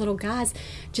some of our little guys,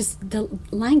 just the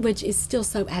language is still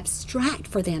so abstract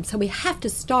for them. So we have to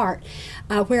start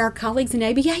where our colleagues in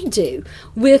ABA do,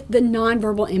 with the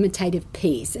nonverbal imitative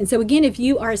piece. And so again, if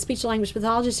you are a speech language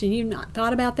pathologist and you've not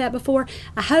thought about that before,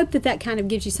 I hope that kind of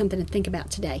gives you something to think about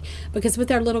today. Because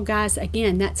with our little guys,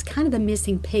 again, that's kind of the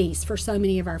missing piece for so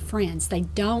many of our friends. They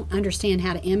don't understand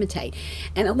how to imitate.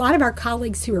 And a lot of our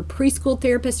colleagues who are preschool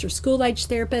therapists or school-age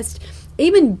therapists,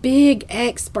 even big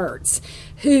experts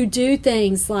who do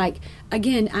things like,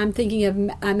 again, I'm thinking of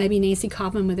maybe Nancy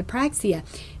Kaufman with apraxia.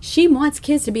 She wants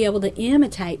kids to be able to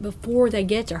imitate before they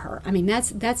get to her. I mean,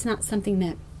 that's not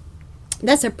something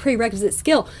that's a prerequisite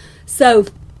skill. So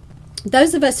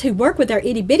those of us who work with our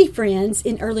itty-bitty friends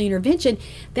in early intervention,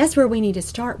 that's where we need to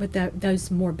start with those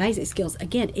more basic skills,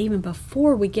 again, even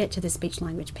before we get to the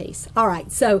speech-language piece. All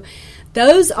right, so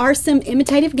those are some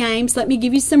imitative games. Let me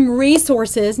give you some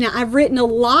resources. Now, I've written a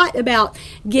lot about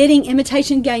getting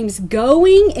imitation games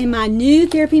going in my new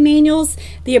therapy manuals,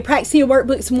 the Apraxia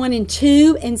Workbooks 1 and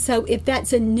 2, and so if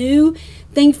that's a new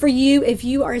thing for you, if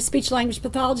you are a speech-language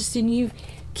pathologist and you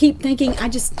keep thinking, I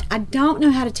don't know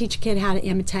how to teach a kid how to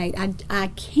imitate. I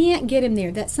can't get him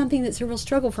there. That's something that's a real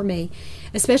struggle for me,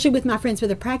 especially with my friends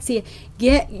with apraxia.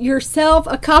 Get yourself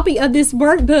a copy of this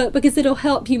workbook because it'll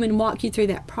help you and walk you through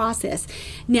that process.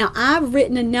 Now, I've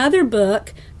written another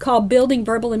book called Building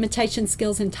Verbal Imitation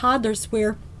Skills in Toddlers,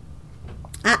 where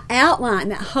I outline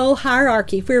that whole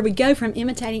hierarchy where we go from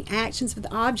imitating actions with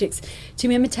objects to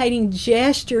imitating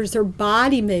gestures or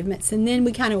body movements, and then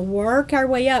we kind of work our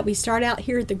way up. We start out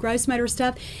here at the gross motor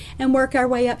stuff and work our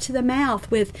way up to the mouth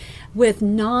with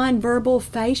nonverbal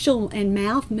facial and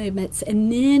mouth movements,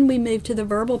 and then we move to the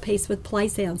verbal piece with play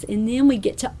sounds, and then we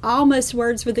get to almost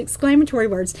words with exclamatory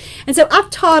words. And so I've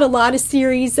taught a lot of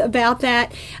series about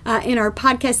that in our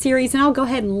podcast series, and I'll go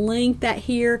ahead and link that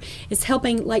here. It's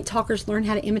helping late talkers learn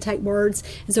how to imitate words.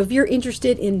 And so if you're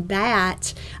interested in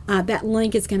that, that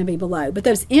link is going to be below. But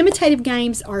those imitative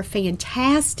games are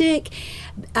fantastic.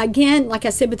 Again, like I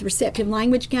said with receptive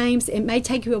language games, it may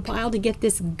take you a while to get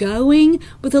this going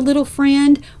with a little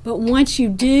friend, but once you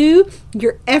do,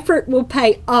 your effort will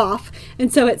pay off.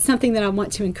 And so it's something that I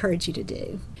want to encourage you to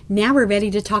do. Now we're ready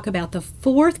to talk about the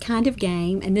fourth kind of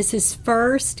game, and this is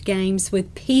first games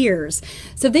with peers.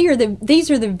 So these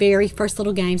are the very first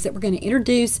little games that we're going to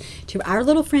introduce to our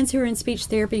little friends who are in speech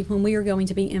therapy when we are going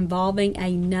to be involving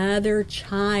another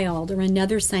child or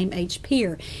another same age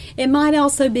peer. It might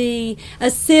also be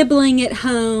a sibling at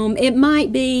home. It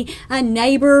might be a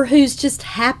neighbor who's just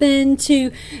happened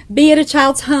to be at a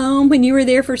child's home when you were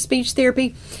there for speech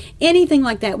therapy. Anything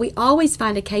like that. We always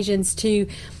find occasions to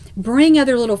bring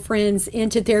other little friends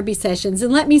into therapy sessions.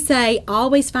 And let me say,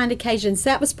 always find occasions.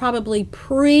 That was probably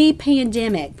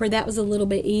pre-pandemic where that was a little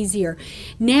bit easier.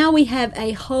 Now we have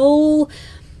a whole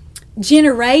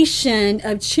generation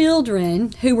of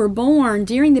children who were born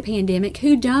during the pandemic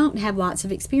who don't have lots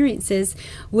of experiences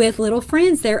with little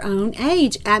friends their own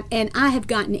age. And I have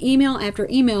gotten email after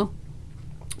email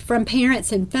from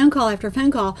parents and phone call after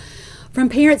phone call from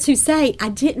parents who say, I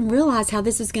didn't realize how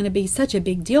this is going to be such a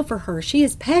big deal for her. She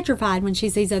is petrified when she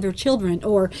sees other children.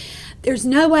 Or there's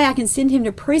no way I can send him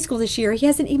to preschool this year. He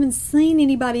hasn't even seen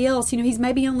anybody else. You know, he's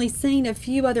maybe only seen a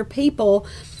few other people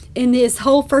in this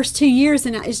whole first 2 years,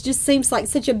 and it just seems like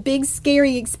such a big,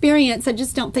 scary experience. I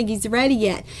just don't think he's ready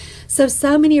yet.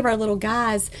 So many of our little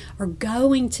guys are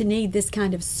going to need this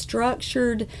kind of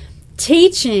structured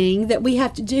teaching that we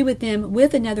have to do with them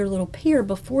with another little peer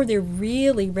before they're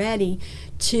really ready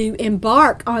to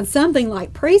embark on something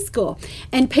like preschool.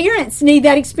 And parents need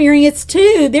that experience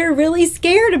too. They're really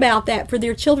scared about that for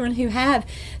their children who have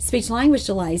speech language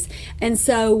delays. And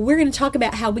so we're going to talk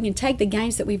about how we can take the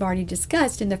games that we've already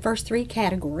discussed in the first three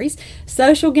categories: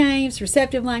 social games,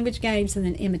 receptive language games, and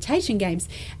then imitation games,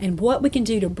 and what we can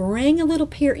do to bring a little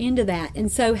peer into that.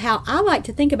 And so how I like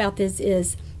to think about this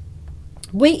is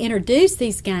we introduce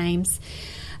these games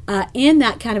in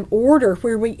that kind of order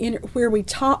where we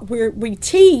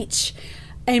teach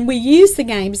and we use the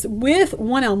games with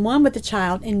one-on-one with the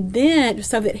child, and then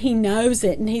so that he knows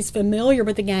it and he's familiar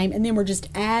with the game, and then we're just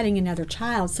adding another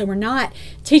child. So we're not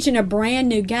teaching a brand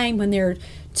new game when there are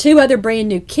two other brand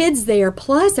new kids there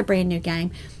plus a brand new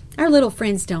game. Our little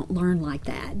friends don't learn like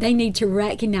that. They need to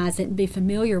recognize it and be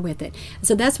familiar with it.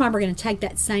 So that's why we're going to take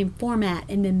that same format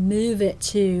and then move it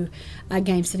to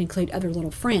games that include other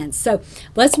little friends. So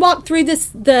let's walk through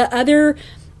the other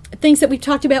things that we've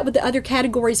talked about with the other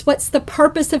categories. What's the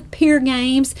purpose of peer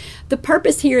games? The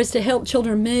purpose here is to help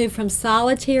children move from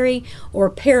solitary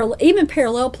or even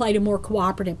parallel play to more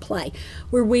cooperative play,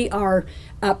 where we are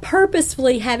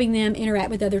purposefully having them interact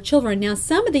with other children. Now,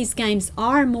 some of these games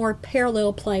are more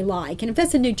parallel play-like, and if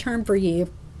that's a new term for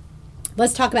you,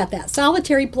 let's talk about that.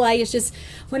 Solitary play is just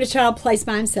when a child plays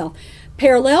by himself.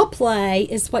 Parallel play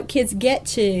is what kids get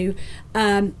to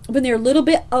when they're a little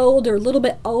bit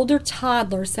older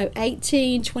toddlers, so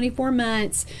 18, 24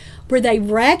 months, where they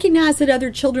recognize that other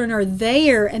children are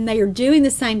there and they are doing the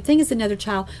same thing as another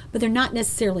child, but they're not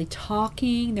necessarily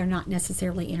talking, they're not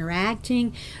necessarily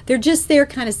interacting. They're just there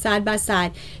kind of side by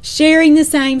side, sharing the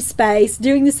same space,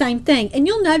 doing the same thing. And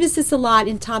you'll notice this a lot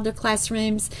in toddler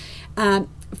classrooms.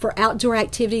 For outdoor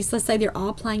activities, let's say they're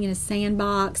all playing in a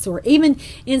sandbox, or even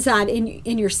inside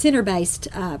in your center-based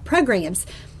programs.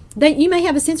 You may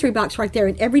have a sensory box right there,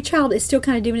 and every child is still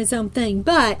kind of doing his own thing,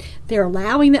 but they're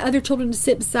allowing the other children to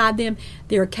sit beside them.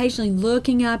 They're occasionally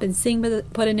looking up and seeing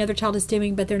what another child is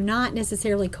doing, but they're not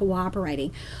necessarily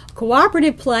cooperating.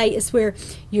 Cooperative play is where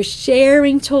you're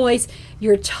sharing toys,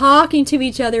 you're talking to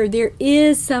each other. There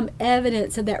is some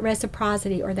evidence of that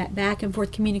reciprocity or that back and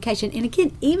forth communication. And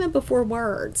again, even before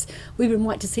words, we would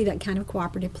want to see that kind of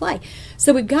cooperative play.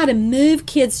 So we've got to move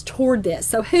kids toward this.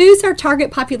 So who's our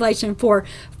target population for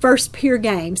first peer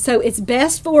game? So it's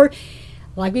best for,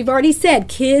 like we've already said,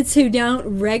 kids who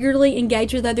don't regularly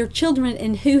engage with other children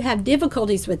and who have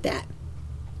difficulties with that.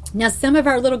 Now, some of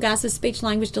our little guys with speech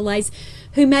language delays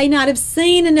who may not have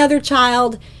seen another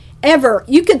child ever,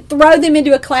 you could throw them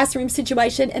into a classroom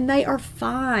situation and they are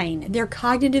fine. Their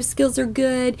cognitive skills are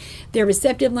good. Their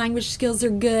receptive language skills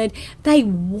are good. They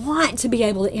want to be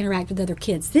able to interact with other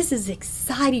kids. This is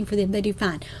exciting for them. They do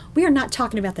fine. We are not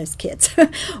talking about those kids.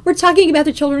 We're talking about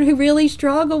the children who really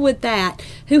struggle with that,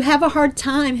 who have a hard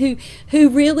time, who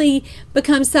really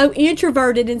become so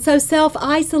introverted and so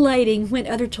self-isolating when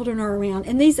other children are around.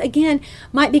 And these, again,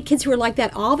 might be kids who are like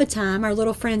that all the time, our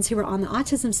little friends who are on the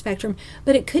autism spectrum,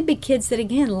 but it could be kids that,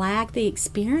 again, lack the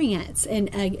experience. And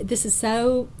this is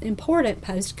so important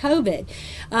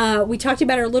post-COVID. We talked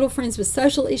about our little friends with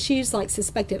social issues like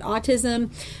suspected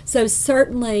autism. So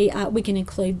certainly we can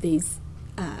include these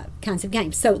kinds of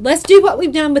games. So let's do what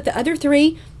we've done with the other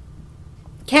three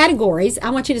categories. I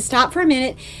want you to stop for a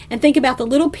minute and think about the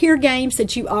little peer games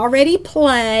that you already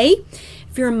play.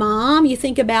 If you're a mom, you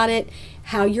think about it,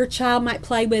 how your child might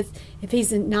play with, if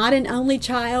he's not an only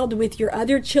child, with your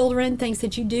other children, things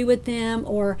that you do with them,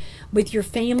 or with your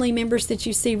family members that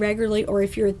you see regularly, or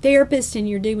if you're a therapist and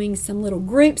you're doing some little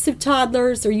groups of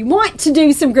toddlers, or you want to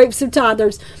do some groups of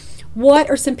toddlers, what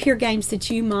are some peer games that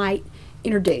you might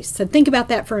introduce? So think about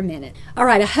that for a minute. All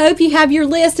right, I hope you have your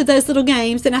list of those little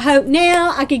games, and I hope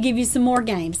now I could give you some more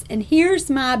games. And here's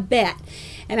my bet,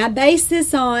 and I base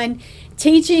this on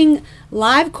teaching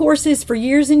live courses for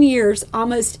years and years.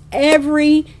 Almost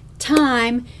every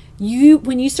time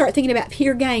when you start thinking about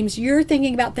peer games, you're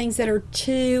thinking about things that are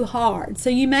too hard. So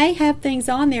you may have things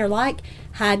on there like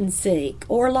hide and seek,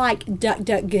 or like duck,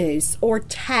 duck, goose, or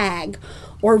tag,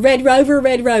 or red rover,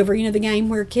 the game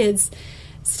where kids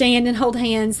stand and hold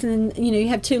hands, and you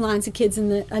have two lines of kids,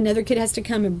 and another kid has to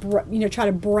come and try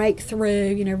to break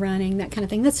through, running, that kind of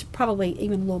thing. That's probably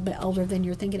even a little bit older than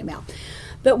you're thinking about.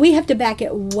 But we have to back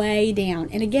it way down.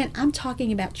 And again, I'm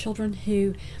talking about children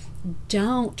who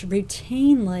don't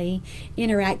routinely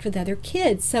interact with other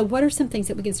kids. So what are some things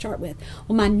that we can start with?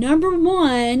 Well, my number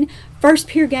one first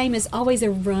peer game is always a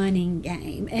running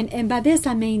game. And by this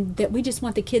I mean that we just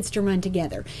want the kids to run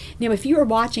together. Now, if you are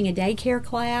watching a daycare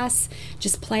class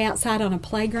just play outside on a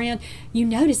playground, you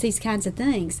notice these kinds of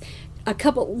things. A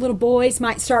couple little boys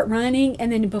might start running,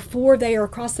 and then before they are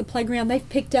across the playground, they've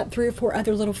picked up 3 or 4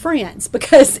 other little friends,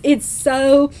 because it's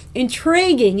so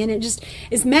intriguing and it just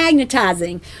is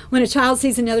magnetizing. When a child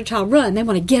sees another child run, they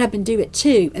want to get up and do it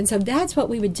too. And so that's what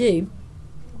we would do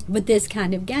with this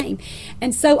kind of game.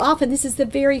 And so often this is the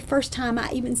very first time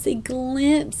I even see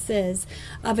glimpses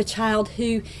of a child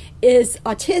who is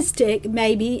autistic,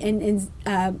 maybe, and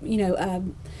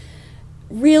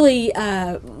really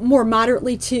more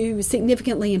moderately to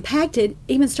significantly impacted,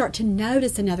 even start to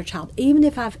notice another child. Even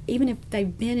if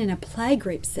they've been in a play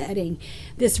group setting,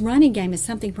 this running game is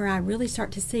something where I really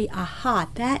start to see, aha,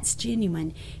 that's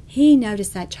genuine. He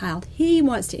noticed that child. He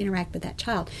wants to interact with that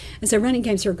child. And so running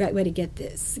games are a great way to get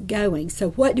this going.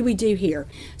 So what do we do here?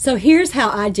 So here's how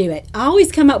I do it. I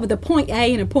always come up with a point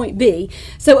A and a point B.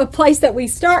 So a place that we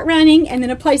start running, and then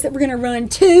a place that we're going to run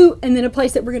to, and then a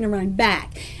place that we're going to run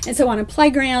back. And so on a place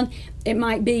playground, it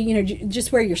might be,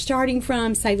 just where you're starting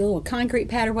from, say the little concrete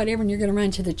pad or whatever, and you're going to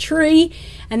run to the tree,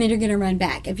 and then you're going to run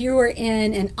back. If you were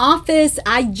in an office,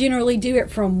 I generally do it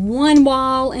from one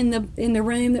wall in the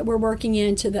room that we're working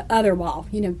in to the other wall,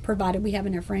 provided we have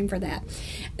enough room for that.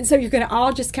 And so you're going to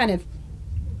all just kind of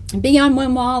be on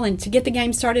one wall, and to get the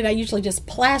game started, I usually just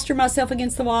plaster myself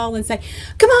against the wall and say,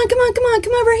 come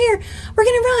over here. We're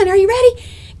going to run. Are you ready?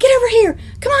 Get over here.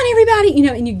 Come on,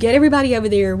 everybody. And you get everybody over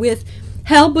there with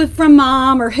help from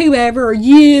mom or whoever, or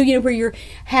you, where you're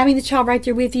having the child right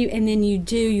there with you, and then you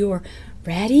do your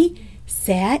ready,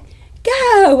 set,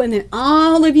 go, and then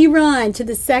all of you run to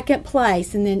the second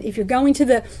place. And then if you're going to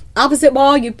the opposite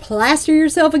wall, you plaster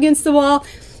yourself against the wall.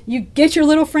 You get your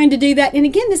little friend to do that. And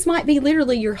again, this might be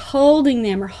literally you're holding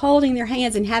them or holding their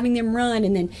hands and having them run,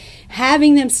 and then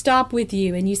having them stop with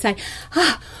you, and you say,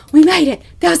 we made it.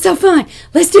 That was so fun.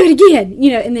 Let's do it again.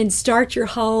 And then start your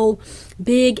whole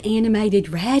big animated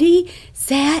ready,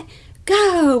 set,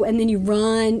 go, and then you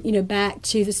run, back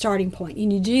to the starting point.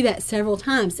 And you do that several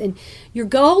times. And your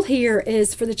goal here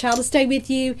is for the child to stay with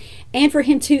you, and for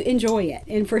him to enjoy it,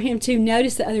 and for him to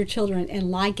notice the other children and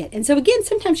like it. And so again,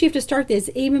 sometimes you have to start this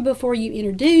even before you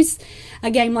introduce a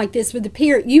game like this with the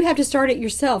peer. You have to start it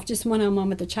yourself, just one-on-one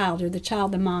with the child, or the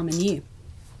child, the mom, and you.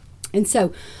 And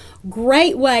so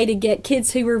great way to get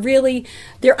kids who are really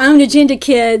their own agenda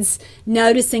kids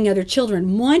noticing other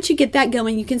children. Once you get that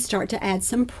going, you can start to add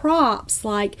some props,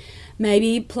 like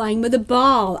maybe playing with a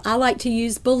ball. I like to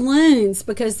use balloons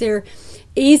because they're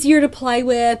easier to play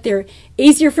with. They're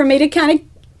easier for me to kind of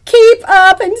keep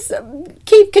up and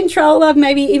keep control of,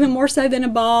 maybe even more so than a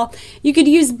ball. You could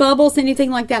use bubbles, anything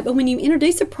like that. But when you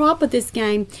introduce a prop with this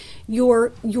game,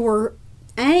 your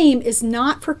aim is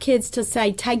not for kids to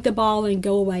say, take the ball and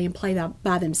go away and play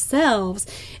by themselves.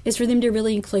 It's for them to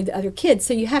really include the other kids.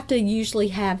 So you have to usually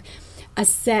have a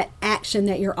set action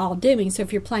that you're all doing. So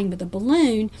if you're playing with a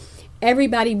balloon,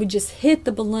 everybody would just hit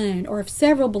the balloon. Or if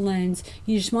several balloons,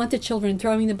 you just want the children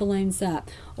throwing the balloons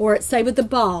up. Or say with the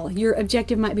ball, your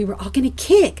objective might be, we're all going to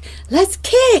kick. Let's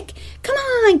kick. Come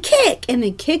on, kick. And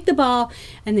then kick the ball,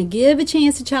 and then give a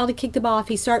chance to the child to kick the ball. If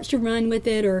he starts to run with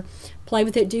it or play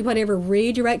with it, do whatever,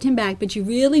 redirect him back. But you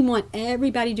really want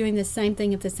everybody doing the same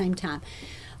thing at the same time.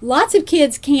 Lots of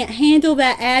kids can't handle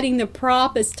that, adding the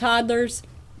prop as toddlers.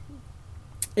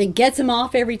 It gets them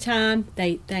off every time.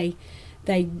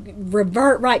 They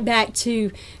revert right back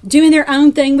to doing their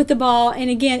own thing with the ball. And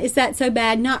again, is that so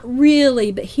bad? Not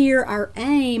really. But here, our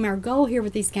goal here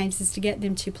with these games is to get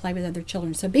them to play with other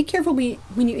children. So be careful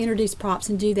when you introduce props,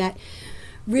 and do that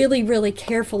really, really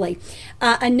carefully.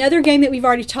 Another game that we've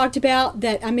already talked about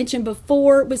that I mentioned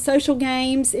before was social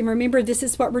games. And remember, this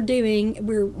is what we're doing.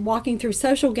 We're walking through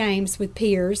social games with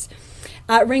peers.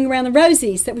 Ring Around the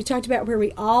Rosies that we talked about, where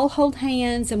we all hold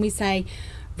hands and we say,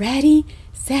 ready,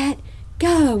 set,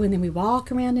 go. And then we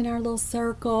walk around in our little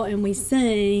circle and we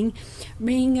sing,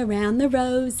 ring around the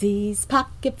rosies,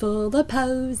 pocket full of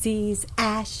posies,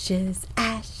 ashes,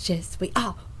 ashes, we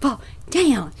all fall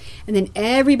down. And then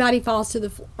everybody falls to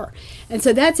the floor. And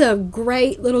so that's a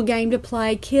great little game to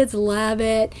play. Kids love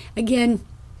it. Again,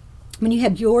 when you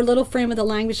have your little friend with a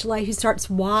language delay who starts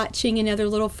watching another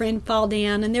little friend fall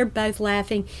down and they're both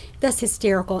laughing, that's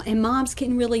hysterical. And moms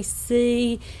can really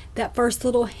see that first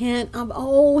little hint of,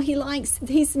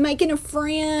 he's making a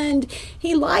friend.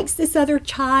 He likes this other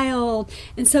child.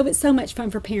 And so it's so much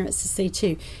fun for parents to see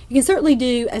too. You can certainly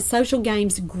do, as social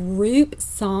games, group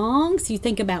songs. You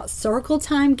think about circle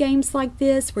time games like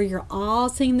this, where you're all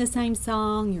singing the same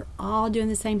song, you're all doing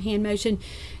the same hand motion.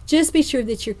 Just be sure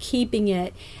that you're keeping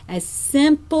it as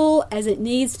simple as it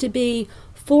needs to be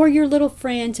for your little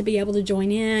friend to be able to join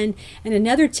in. And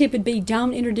another tip would be,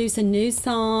 don't introduce a new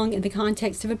song in the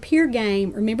context of a peer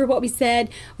game. Remember what we said?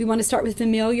 We want to start with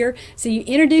familiar. So you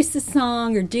introduce the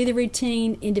song or do the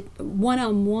routine into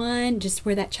one-on-one, just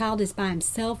where that child is by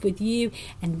himself with you,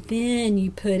 and then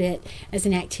you put it as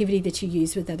an activity that you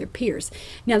use with other peers.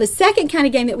 Now, the second kind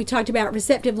of game that we talked about,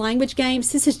 receptive language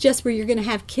games, this is just where you're going to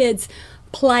have kids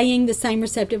playing the same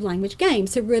receptive language game.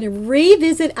 So we're going to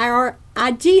revisit our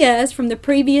ideas from the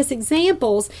previous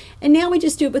examples, and now we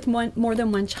just do it with more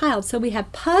than one child. So we have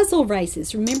puzzle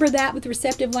races. Remember that with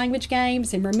receptive language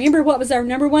games? And remember what was our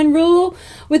number one rule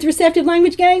with receptive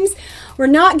language games? We're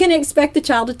not going to expect the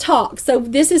child to talk. So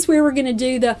this is where we're going to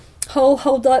do the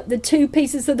hold up the two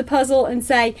pieces of the puzzle and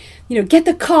say, get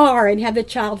the car, and have the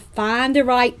child find the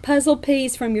right puzzle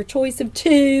piece from your choice of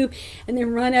two, and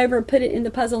then run over and put it in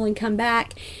the puzzle and come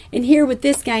back. And here with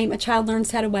this game, a child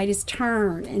learns how to wait his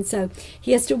turn, and so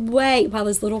he has to wait while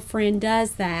his little friend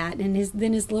does that, and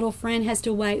then his little friend has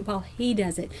to wait while he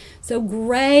does it. So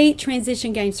great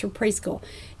transition games for preschool.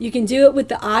 You can do it with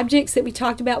the objects that we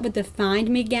talked about with the Find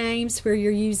Me games, where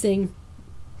you're using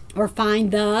or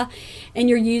find the, and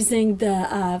you're using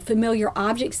the familiar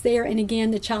objects there. And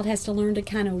again, the child has to learn to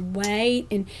kind of wait.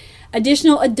 And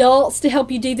additional adults to help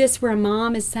you do this, where a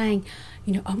mom is saying,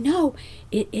 oh no,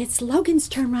 it's Logan's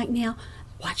turn right now.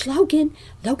 Watch Logan.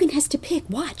 Logan has to pick.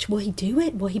 Watch. Will he do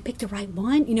it? Will he pick the right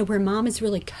one? Where mom is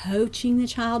really coaching the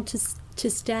child to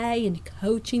stay and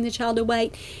coaching the child to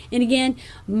wait. And again,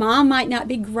 mom might not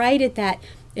be great at that.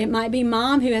 It might be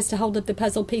mom who has to hold up the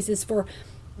puzzle pieces for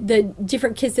the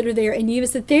different kids that are there, and you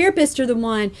as the therapist are the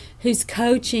one who's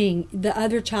coaching the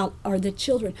other child or the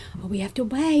children. Oh, we have to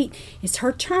wait. It's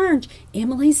her turn.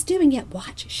 Emily's doing it.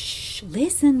 Watch. Shh.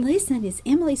 Listen. It's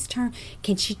Emily's turn.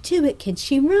 Can she do it? Can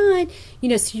she run?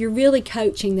 So you're really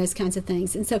coaching those kinds of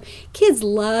things. And so kids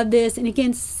love this. And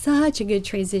again, such a good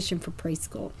transition for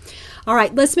preschool. All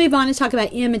right, let's move on and talk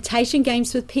about imitation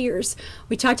games with peers.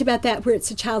 We talked about that, where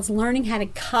it's a child's learning how to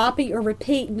copy or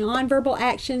repeat nonverbal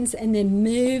actions and then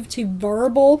move to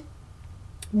verbal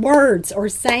words or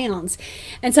sounds.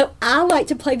 And so I like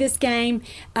to play this game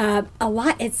a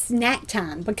lot at snack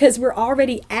time, because we're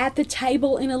already at the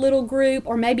table in a little group,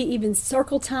 or maybe even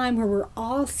circle time where we're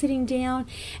all sitting down.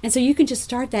 And so you can just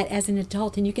start that as an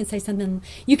adult, and you can say something.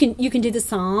 You can do the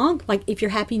song, like If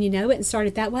You're Happy and You Know It, and start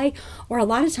it that way. Or a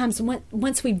lot of times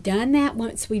once we've done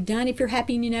If You're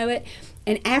Happy and You Know It,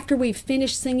 and after we've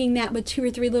finished singing that with 2 or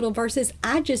 3 little verses,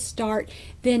 I just start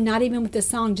then, not even with the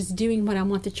song, just doing what I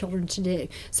want the children to do.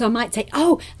 So I might say,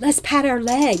 oh, let's pat our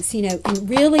legs, and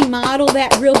really model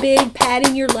that real big,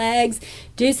 patting your legs.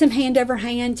 Do some hand over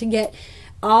hand to get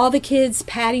all the kids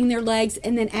patting their legs.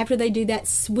 And then after they do that,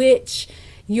 switch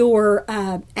your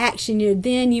action.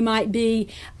 Then you might be,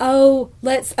 oh,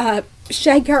 let's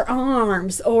shake our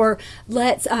arms, or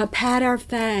let's pat our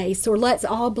face, or let's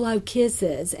all blow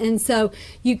kisses. And so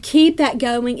you keep that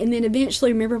going, and then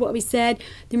eventually, remember what we said,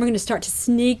 then we're going to start to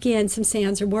sneak in some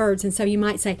sounds or words. And so you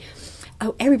might say,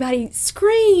 oh, everybody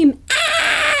scream,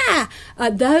 ah!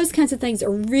 Those kinds of things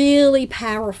are really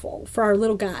powerful for our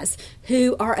little guys,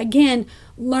 who are, again,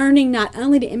 learning not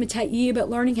only to imitate you, but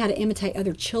learning how to imitate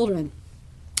other children.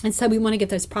 And so we want to get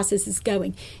those processes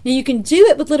going. Now, you can do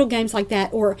it with little games like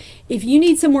that, or if you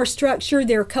need some more structure,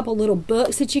 there are a couple little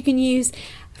books that you can use.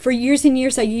 For years and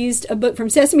years, I used a book from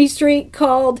Sesame Street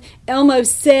called Elmo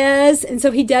Says, and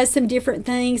so he does some different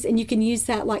things, and you can use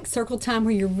that like circle time,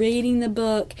 where you're reading the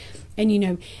book,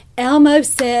 and Elmo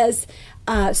says,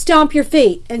 stomp your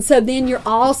feet. And so then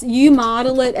you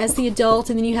model it as the adult,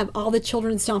 and then you have all the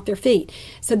children stomp their feet.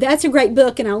 So that's a great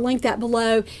book, and I'll link that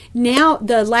below. Now,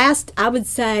 the last, I would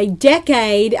say,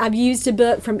 decade, I've used a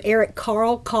book from Eric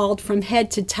Carle called From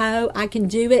Head to Toe, I Can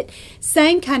Do It.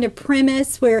 Same kind of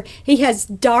premise, where he has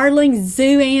darling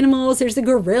zoo animals. There's a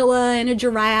gorilla and a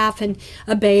giraffe and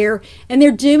a bear, and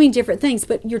they're doing different things,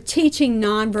 but you're teaching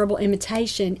nonverbal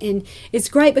imitation, and it's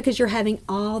great because you're having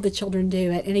all the children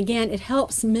do it. And again, it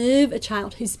helps move a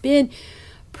child who's been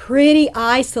pretty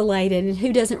isolated and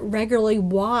who doesn't regularly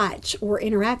watch or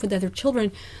interact with other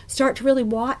children, start to really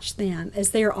watch them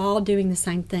as they're all doing the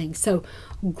same thing. So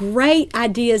great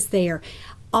ideas there.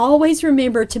 Always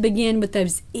remember to begin with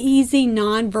those easy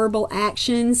nonverbal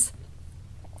actions,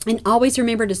 and always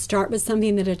remember to start with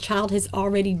something that a child has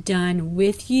already done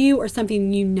with you, or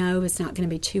something is not going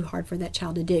to be too hard for that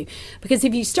child to do. Because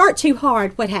if you start too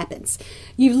hard, what happens?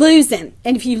 You lose them.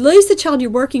 And if you lose the child you're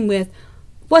working with,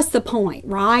 what's the point,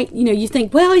 right? You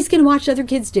think, well, he's going to watch other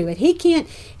kids do it. He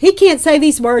can't say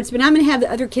these words, but I'm going to have the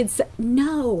other kids say.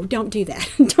 No, don't do that.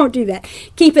 Don't do that.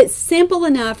 Keep it simple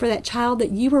enough for that child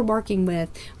that you were working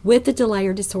with the delay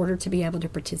or disorder to be able to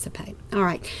participate. All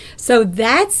right, so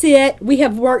that's it. We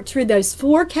have worked through those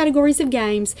 4 categories of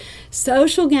games: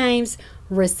 social games,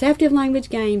 receptive language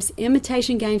games,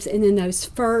 imitation games, and then those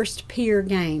first peer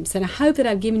games. And I hope that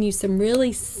I've given you some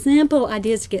really simple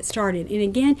ideas to get started. And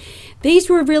again, these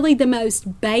were really the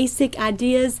most basic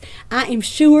ideas. I am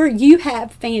sure you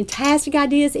have fantastic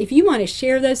ideas. If you want to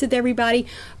share those with everybody,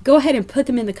 go ahead and put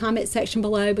them in the comment section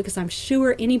below, because I'm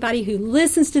sure anybody who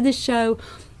listens to this show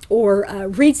or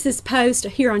reads this post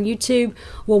here on YouTube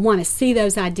will want to see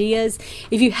those ideas.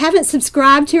 If you haven't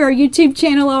subscribed to our YouTube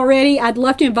channel already, I'd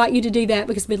love to invite you to do that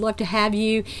because we'd love to have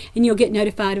you, and you'll get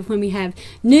notified of when we have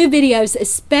new videos,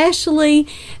 especially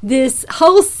this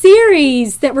whole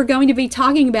series that we're going to be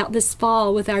talking about this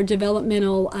fall with our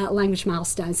developmental language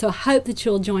milestones. So I hope that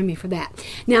you'll join me for that.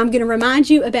 Now, I'm going to remind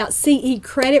you about CE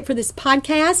credit for this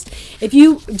podcast. If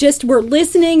you just were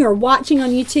listening or watching on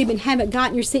YouTube and haven't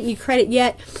gotten your CE credit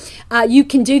yet, you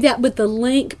can do that with the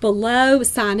link below.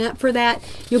 Sign up for that.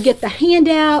 You'll get the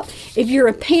handout. If you're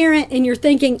a parent and you're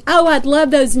thinking, oh, I'd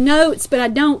love those notes, but I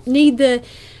don't need the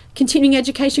continuing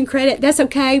education credit, that's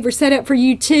okay. We're set up for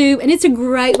you too, and it's a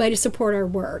great way to support our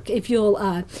work if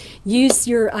you'll use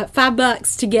your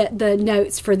 $5 to get the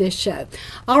notes for this show.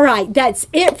 All right, that's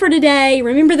it for today.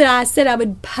 Remember that I said I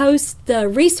would post the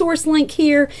resource link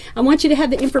here. I want you to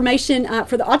have the information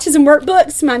for the autism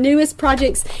workbooks, my newest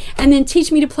projects, and then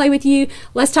Teach Me to Play with You,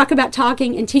 Let's Talk About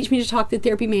Talking, and Teach Me to Talk, the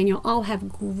therapy manual. All have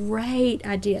great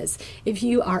ideas if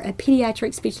you are a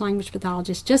pediatric speech language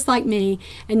pathologist just like me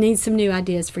and need some new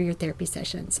ideas for your therapy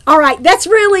sessions. All right, that's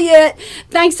really it.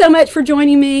 Thanks so much for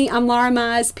joining me. I'm Laura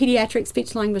Mize, pediatric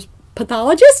speech language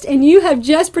pathologist, and you have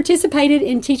just participated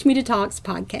in Teach Me to Talk's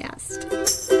podcast.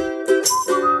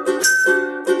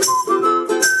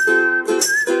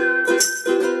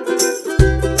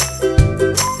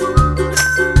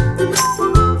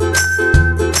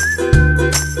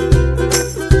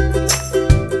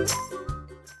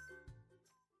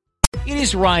 It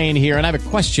is Ryan here, and I have a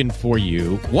question for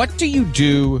you. What do you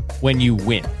do when you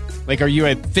win? Like, are you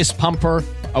a fist pumper,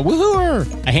 a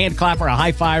woohooer, a hand clapper, a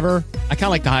high fiver? I kind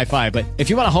of like the high five, but if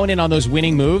you want to hone in on those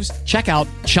winning moves, check out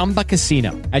Chumba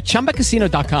Casino. At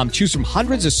ChumbaCasino.com, choose from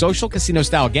hundreds of social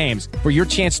casino-style games for your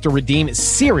chance to redeem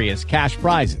serious cash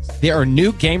prizes. There are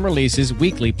new game releases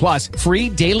weekly, plus free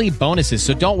daily bonuses,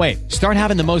 so don't wait. Start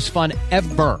having the most fun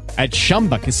ever at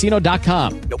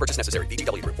ChumbaCasino.com. No purchase necessary.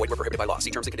 VGW Group. Void where prohibited by law.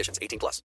 See terms and conditions. 18+.